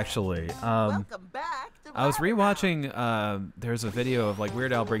 Yes, actually. Welcome back to I was Blather Round. rewatching. There's a video of like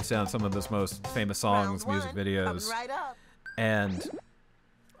Weird Al breaks down some of his most famous songs, Round music one, videos, coming right up. and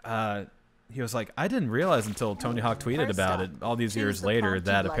he was like, I didn't realize until Tony Hawk tweeted First about up, it all these choose years the later prompt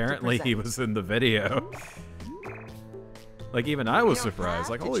that you'd like to apparently he present. was in the video. Like even I was You don't surprised. have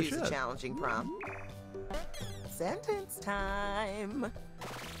Like to holy choose shit. a challenging prompt. Sentence time.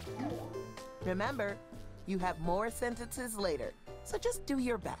 Remember, you have more sentences later, so just do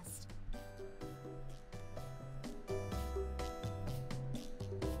your best.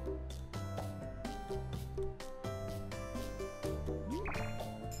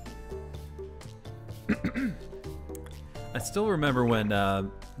 I still remember when,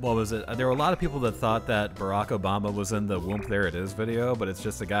 what was it? There were a lot of people that thought that Barack Obama was in the Whoomp There It Is video, but it's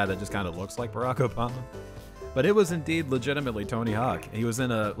just a guy that just kind of looks like Barack Obama. But it was indeed legitimately Tony Hawk. He was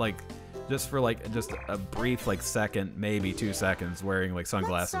in a, just a brief, second, maybe 2 seconds, wearing,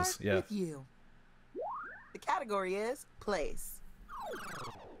 sunglasses. Let's start Yeah. with you. The category is place.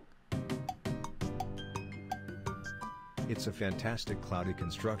 It's a fantastic cloudy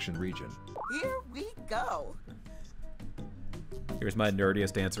construction region. Here we go. Here's my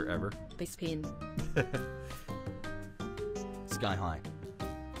nerdiest answer ever. Base pin. Sky high.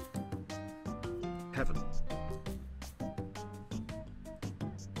 Heaven.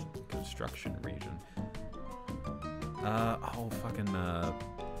 Construction region. Fucking,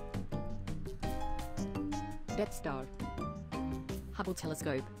 Death Star. Hubble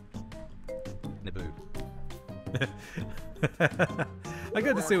telescope. Naboo. I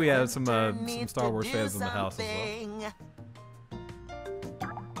got to see we have some Star Wars fans in the house as well.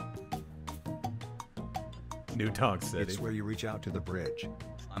 New Tonk City. It's where you reach out to the bridge.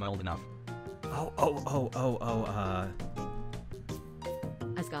 I'm old enough.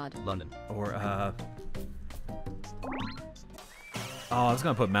 Asgard. London. Or, oh, I was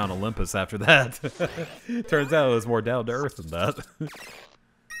gonna put Mount Olympus after that. Turns out it was more down to earth than that.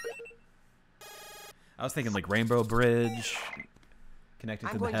 I was thinking like Rainbow Bridge, connected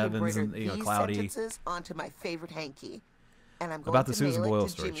to the heavens, and cloudy. Sentences onto my favorite hanky. And I'm going About the to Susan mail it Boyle to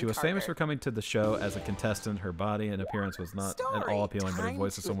story. Jimmy She was Carter. famous for coming to the show as a contestant. Her body and appearance was not at all appealing, but her Time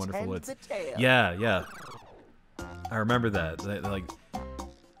voice is so to wonderful. attend It's the tale. yeah. I remember that. Like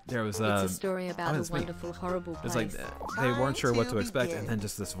there was It's a story about it's a wonderful, horrible It's place. like they weren't sure what to expect, and then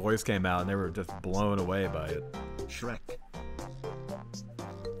just this voice came out, and they were just blown away by it. Shrek.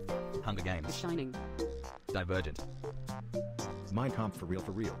 Hunger The Games. Shining. Divergent. Mein Kampf for real.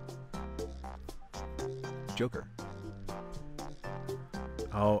 Joker.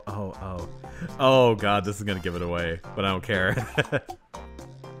 Oh god, this is gonna give it away, but I don't care.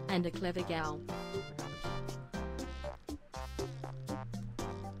 And a clever gal.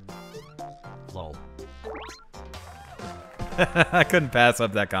 Lol. I couldn't pass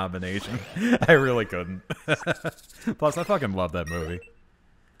up that combination. I really couldn't. Plus, I fucking love that movie.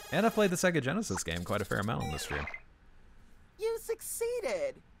 And I played the Sega Genesis game quite a fair amount on this stream. You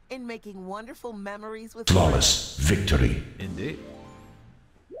succeeded in making wonderful memories with Flawless victory. Indeed.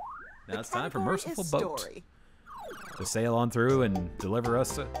 Now it's time for category Merciful is Boat story. to sail on through and deliver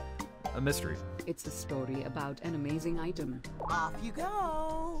us a mystery. It's a story about an amazing item. Off you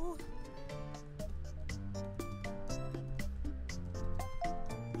go.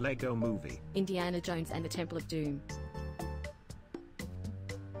 Lego Movie. Indiana Jones and the Temple of Doom.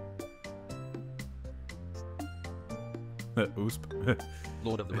 Oosp.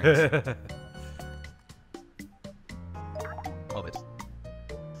 Lord of the Rings. Hobbit.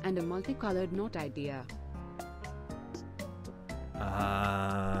 And a multicolored note idea.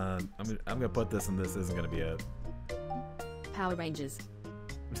 I'm gonna put this, and this isn't gonna be it. Power Rangers.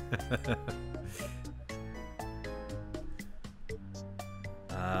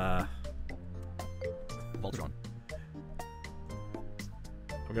 Voltron.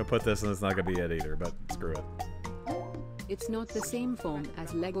 I'm gonna put this, and it's not gonna be it either. But screw it. It's not the same form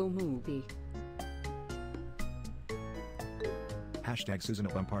as Lego Movie. Hashtag Susan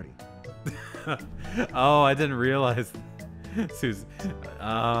Party. Oh, I didn't realize. Susan.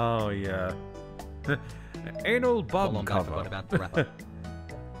 Oh yeah. Anal Hold bum on, I cover. forgot about the rapper.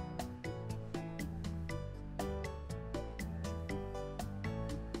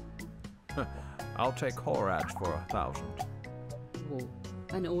 I'll take Horage for 1,000. Whoa.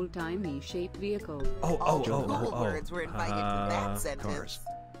 An old-timey shaped vehicle. Cool words were invited to that sentence. Cars.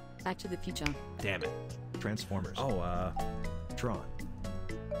 Back to the Future. Damn it. Transformers. Tron.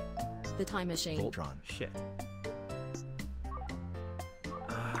 The Time Machine. Voltron. Shit.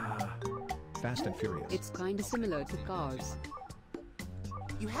 Fast and Furious. It's kinda similar to Cars.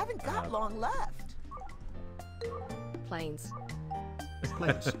 You haven't got long left. Planes.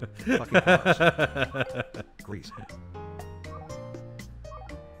 Planes. Fucking cars. Grease.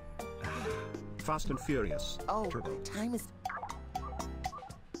 Fast and Furious. Oh, Turbo. time is.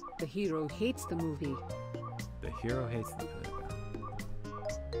 The hero hates the movie. The hero hates the.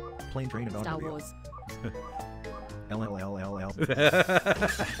 Plane, train, and Star automobile. Wars. LLLLL.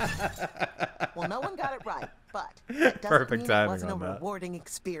 Well, no one got it right, but that doesn't Perfect mean timing it wasn't a on that. rewarding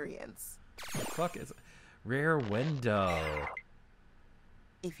experience. Fuck is Rear Window.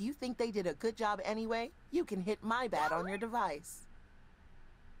 If you think they did a good job anyway, you can hit my bat on your device.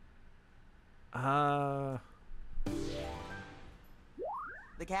 Uh.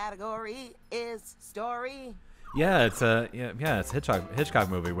 The category is story. Yeah, it's a it's a Hitchcock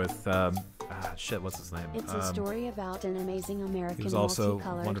movie with shit. What's his name? It's a story about an amazing American he was also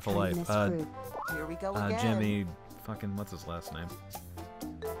multicolored Wonderful Life. kindness group. Here we go again. Jimmy, fucking what's his last name?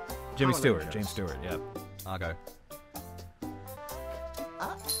 Jimmy Power Stewart. Rangers. James Stewart. Yeah. Argo.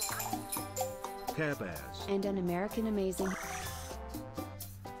 Care Bears. And an American amazing.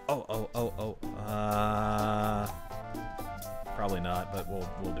 Probably not, but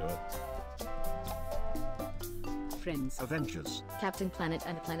we'll do it. friends. Avengers. Captain Planet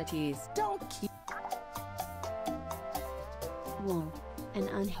and Planeteers. Don't keep. Wool. An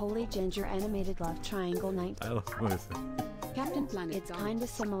unholy ginger animated love triangle night. I love what is it? Captain Planet. It's kinda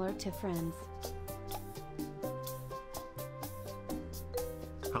similar to Friends.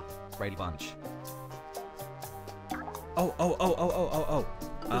 Brady Bunch. Oh.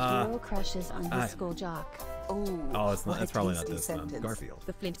 The hero crushes on his school jock. Oh, it's not. what It's a probably not tasty this one. sentence. Garfield.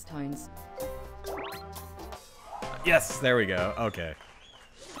 The Flintstones. Yes, there we go. Okay.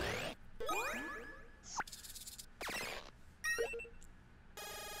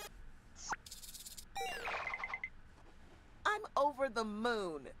 I'm over the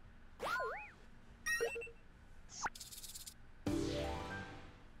moon.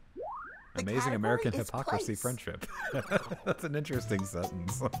 The Amazing American category is hypocrisy place. friendship. That's an interesting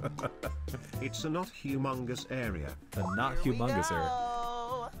sentence. It's a not humongous area. A not Here we humongous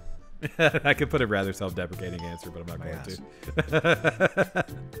go. area. I could put a rather self-deprecating answer, but I'm not My going to.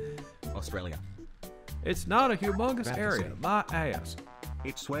 Australia. It's not a humongous Fantasy. area. My ass.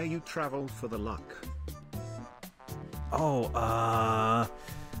 It's where you travel for the luck. Oh,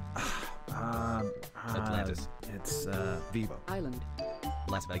 Atlantis. It's Vivo. Island.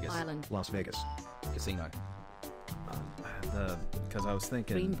 Las Vegas. Island. Las Vegas. Casino. because I was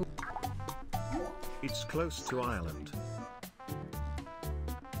thinking. Green Book. It's close to Ireland.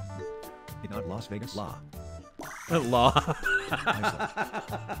 Not Las Vegas. La. Law. Iceland.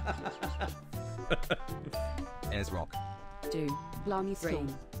 Ayers Rock. Do. Blarney Rain.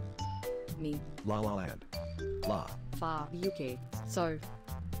 Storm. Me. La La Land. La. Far. UK. So.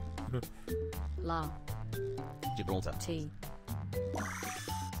 La. Gibraltar. T.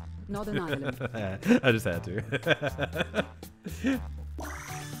 Northern Ireland. I just had to.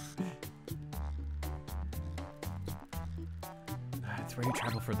 It's where you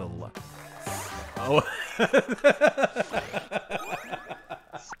travel for the luck. Oh.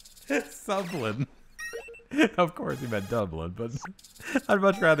 Sublin. Of course he meant Dublin, but I'd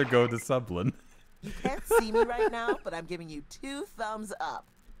much rather go to Sublin. You can't see me right now, but I'm giving you 2 thumbs up.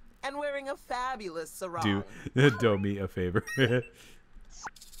 And wearing a fabulous sarong. Do me a favor.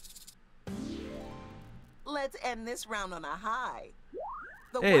 Let's end this round on a high.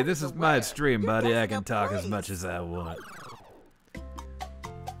 The Hey, what, this the is my where. stream, You're buddy. I guessing can a talk as place. much as I want.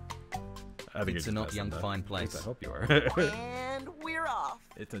 I think It's you're a not just young messing fine up. place. I hope you are. And we're off.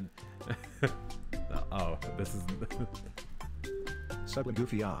 It's a. Oh, this is. Sublin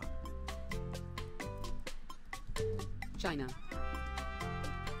Goofy Ah. China.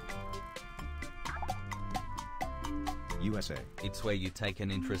 USA. It's where you take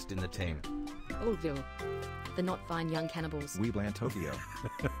an interest in the team. Oldville. The Not Fine Young Cannibals. Weebland Tokyo.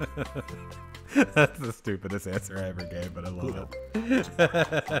 That's the stupidest answer I ever gave, but I love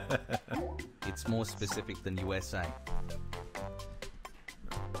it. It's more specific than USA.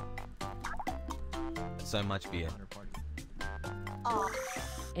 So much beer.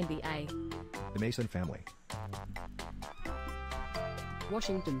 Off. NBA. The Mason family.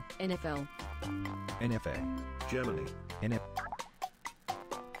 Washington. NFL. NFA. Germany. NF.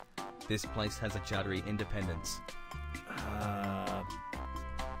 This place has a chowdery independence.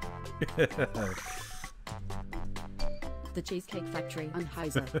 The Cheesecake Factory.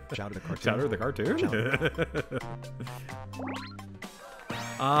 Anheuser. Chowder the cartoon. Chowder the cartoon? Chowder.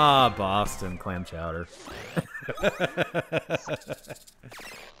 Ah, Boston clam chowder.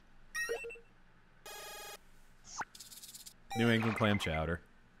 New England clam chowder.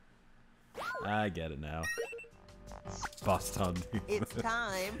 I get it now. Boston. It's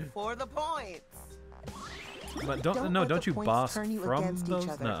time for the points. But Don't don't no, let don't the you points boss turn you from against each those?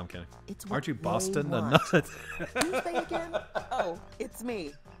 other. No, I'm kidding. It's Aren't you what they Boston the want. nut? Who's they again? Oh, it's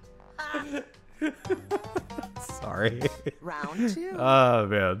me. Sorry. Round 2. Oh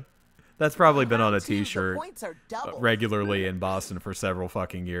man, that's probably been on a Round 2, the T-shirt points are double. regularly in Boston for several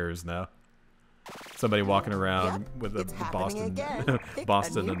fucking years now. Somebody walking around Yep, with it's a happening Boston, again. Pick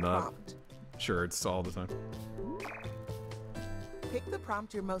Boston a new and prompt. shirts all the time. Pick the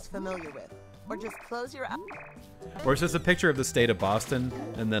prompt you're most familiar with, or just close your eyes. Or it's just a picture of the state of Boston,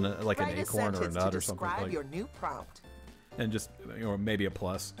 and then like an Write a acorn or a sentence nut to or something describe like, your new prompt. and just maybe a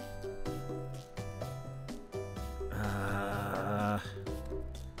plus.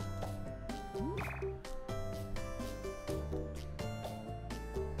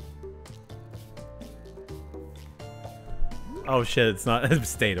 Oh shit! It's not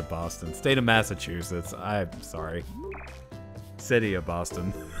state of Boston. State of Massachusetts. I'm sorry. City of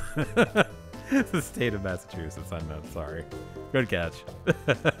Boston. The state of Massachusetts. I'm not sorry. Good catch.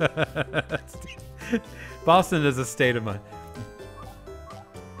 Boston is a state of my.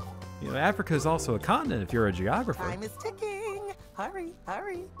 You know, Africa is also a continent if you're a geographer. Time is ticking. Hurry,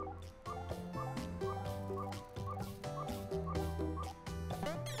 hurry.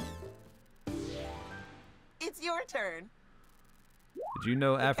 It's your turn. Did you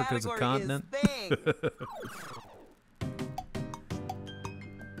know The Africa's a category is continent? thing.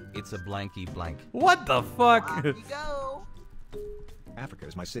 It's a blanky blank. What the fuck? Off you go. Africa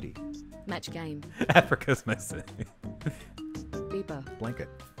is my city. Match game. Africa's my city. Beeper. Blanket.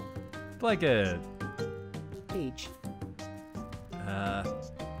 Blanket. Beach.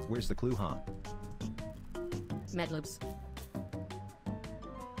 Where's the clue, huh? Madlibs.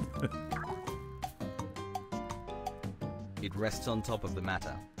 It rests on top of the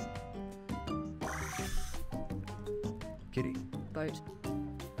matter. Kitty. Boat.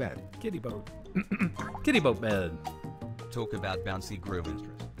 Bed. Kitty boat. Kitty boat bed. Talk about bouncy groovy.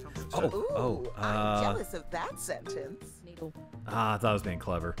 Ooh, I'm uh, jealous of that sentence. Needle. I thought I was being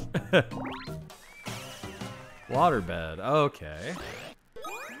clever. Waterbed. Okay.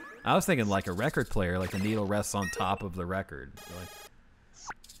 I was thinking like a record player, like the needle rests on top of the record. Like,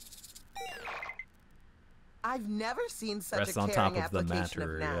 I've never seen such Rests a on caring top of the application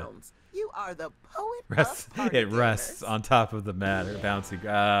matter, of yeah. nouns. You are the poet rests, of party it rests gamers. on top of the matter. Bouncy.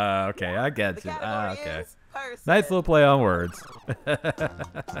 Okay, I get The you. category Okay. is person. Nice little play on words.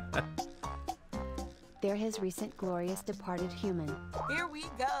 They're his recent glorious departed human. Here we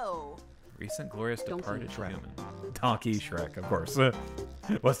go. Recent glorious Donkey. departed Shrek. human. Donkey Shrek, of course.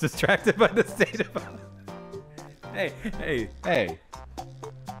 Was distracted by the state of... Hey.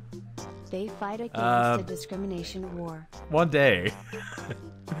 They fight against the discrimination war. One day.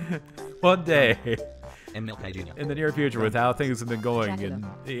 One day. MLK Jr. In the near future, with how things have been going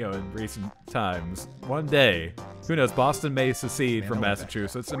in recent times, one day, who knows, Boston may secede from Man,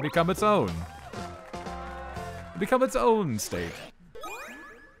 Massachusetts and become its own. Become its own state.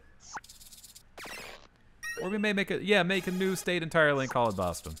 Or we may make a new state entirely and call it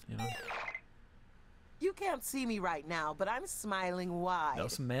Boston, you know? You can't see me right now, but I'm smiling wide.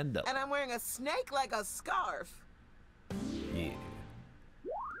 Nelson Mandela. And I'm wearing a snake like a scarf. Yeah.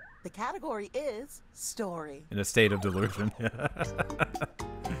 The category is story. In a state of delusion.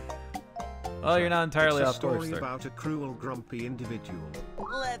 Oh, you're not entirely It's a off course story there. about a cruel, grumpy individual.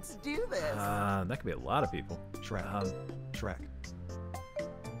 Let's do this. That could be a lot of people. Shrek. Shrek.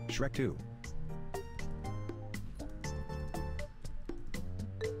 Shrek 2.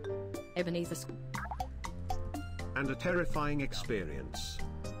 Ebenezer. And a terrifying experience.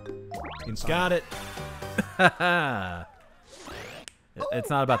 Inside. Got it. It's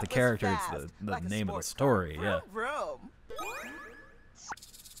not about the That was character, fast, it's the like a name of the sports story, car. yeah. Vroom,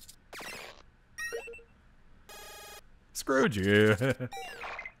 Screwed you.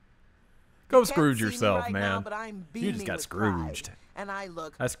 Go Can't Scrooge see me yourself, right man. now, but I'm You just beaming got with Scrooged. pride, and I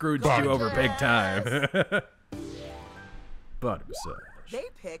look I Scrooged you over big time. gorgeous. Butter massage. They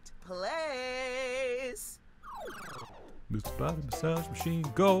picked place. Mr. Butter massage machine,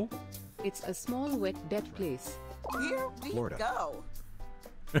 go. It's a small wet dead place. Here we Florida. go.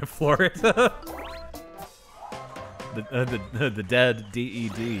 Florida. The dead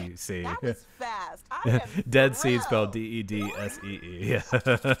D-E-D, see. That was fast. I am Dead seed thrilled. spelled D-E-D-S-E-E. Yeah.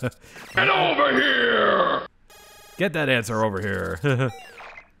 Get over here! Get that answer over here.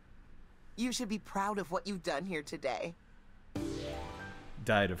 You should be proud of what you've done here today.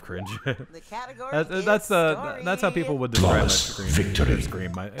 Died of cringe. The category That's is that's how people would describe my Flawless stream.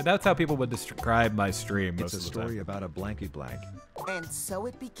 victory. That's how people would describe my stream most It's a of the time. story about a blanky blank. And so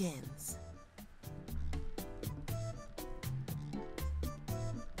it begins.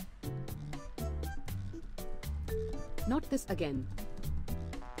 Not this again.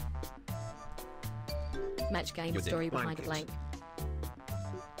 Match game. You're dead. Story behind a blank. Blankets.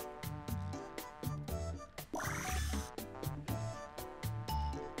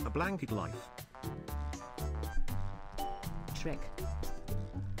 A blanket life. Shrek.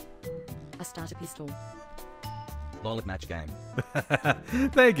 A starter pistol. Lol match game.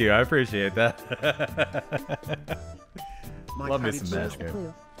 Thank you, I appreciate that. My Love me carriage some Here's Match the Game.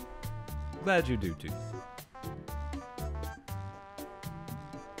 clue. Glad you do too.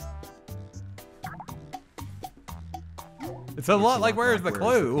 It's a lot like where's the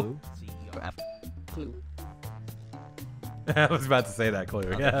clue? CEO after. Clue. I was about to say that clue.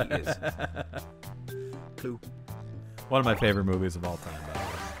 He Yeah. is. Clue. One of my favorite movies of all time, by the way.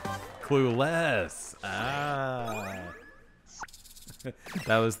 Clueless. Ah.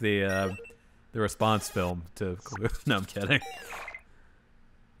 That was the response film to Clue. No, I'm kidding.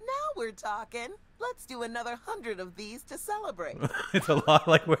 Now we're talking. Let's do another 100 of these to celebrate. It's a lot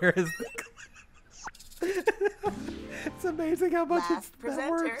like where is the clue? It's amazing how much Last that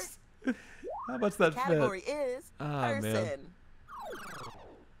presenter. works. How much that The category fit? is Ah, person. man.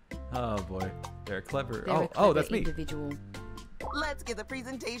 Oh boy, they're clever. They're a Oh, clever that's me. individual. Let's get the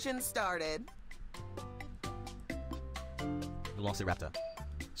presentation started. Velociraptor.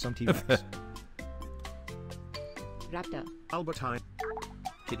 Some T-Rex. Raptor. Albertine.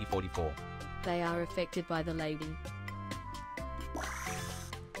 Kitty 44. They are affected by the lady.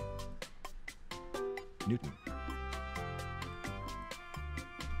 Newton.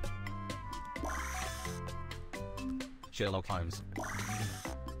 Sherlock Holmes.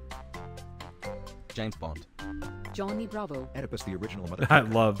 James Bond. Johnny Bravo. Oedipus, the original mother. I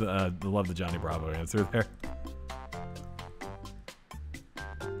love the Johnny Bravo answer there.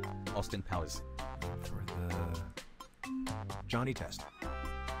 Austin Powers. For Johnny Test.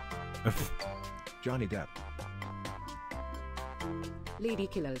 the Johnny Depp. Lady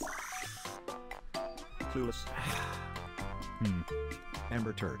Killers. Clueless.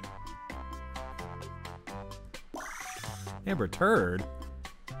 Amber Turd. Amber Turd.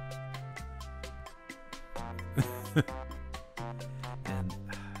 And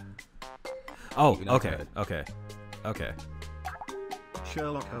oh, You know okay, Turd. okay.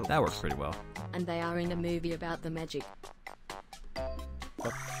 Sherlock Holmes. That works pretty well. And they are in a movie about the magic.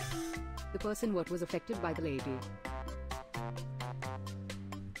 The person what was affected by the lady.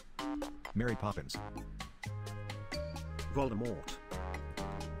 Mary Poppins. Voldemort.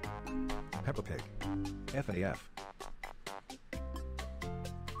 Peppa Pig. FAF.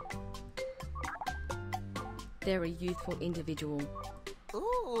 They're a youthful individual.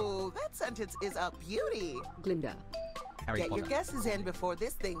 Ooh, that sentence is a beauty. Glinda. Harry Get Potter. your guesses in before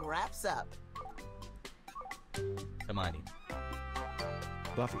this thing wraps up. Hermione.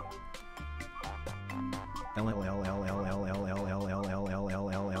 Buffy. Time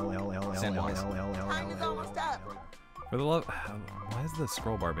is almost up. For the love, why is the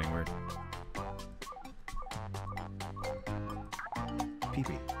scroll bar being weird?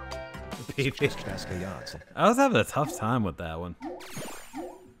 Pee-pee. I was having a tough time with that one.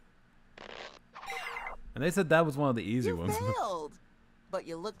 And they said that was one of the easy You ones. failed, but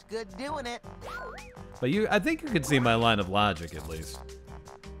you looked good doing it. But I think you could see my line of logic at least.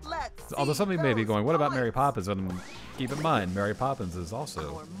 Let's Although see somebody may be those going, what about Mary points. Poppins? And keep in mind, Mary Poppins is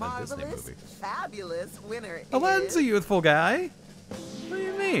also Our a Disney marvelous, movie. fabulous winner Aladdin's is... a youthful guy. What do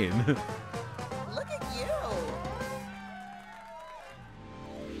you mean? Look at you.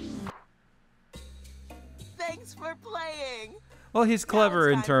 Thanks for playing. Well, he's clever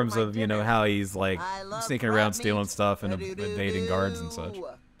it's in time for terms my of, you know, dinner. how he's like I love sneaking crab around meat. stealing stuff and invading guards and such. Do-do-do-do.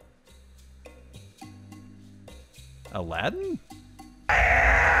 Aladdin?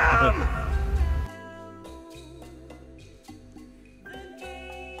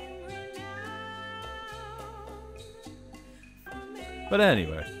 But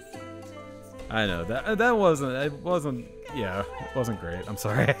anyway, I know that wasn't great. I'm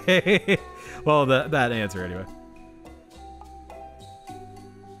sorry. Well, that answer anyway.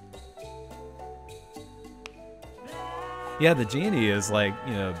 Yeah, the genie is like,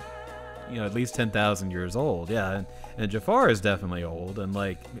 you know, at least 10,000 years old. Yeah, and Jafar is definitely old, and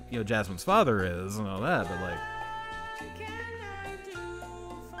like, you know, Jasmine's father is and all that. But like,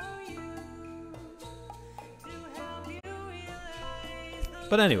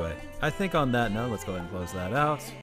 but anyway, I think on that note, let's go ahead and close that out.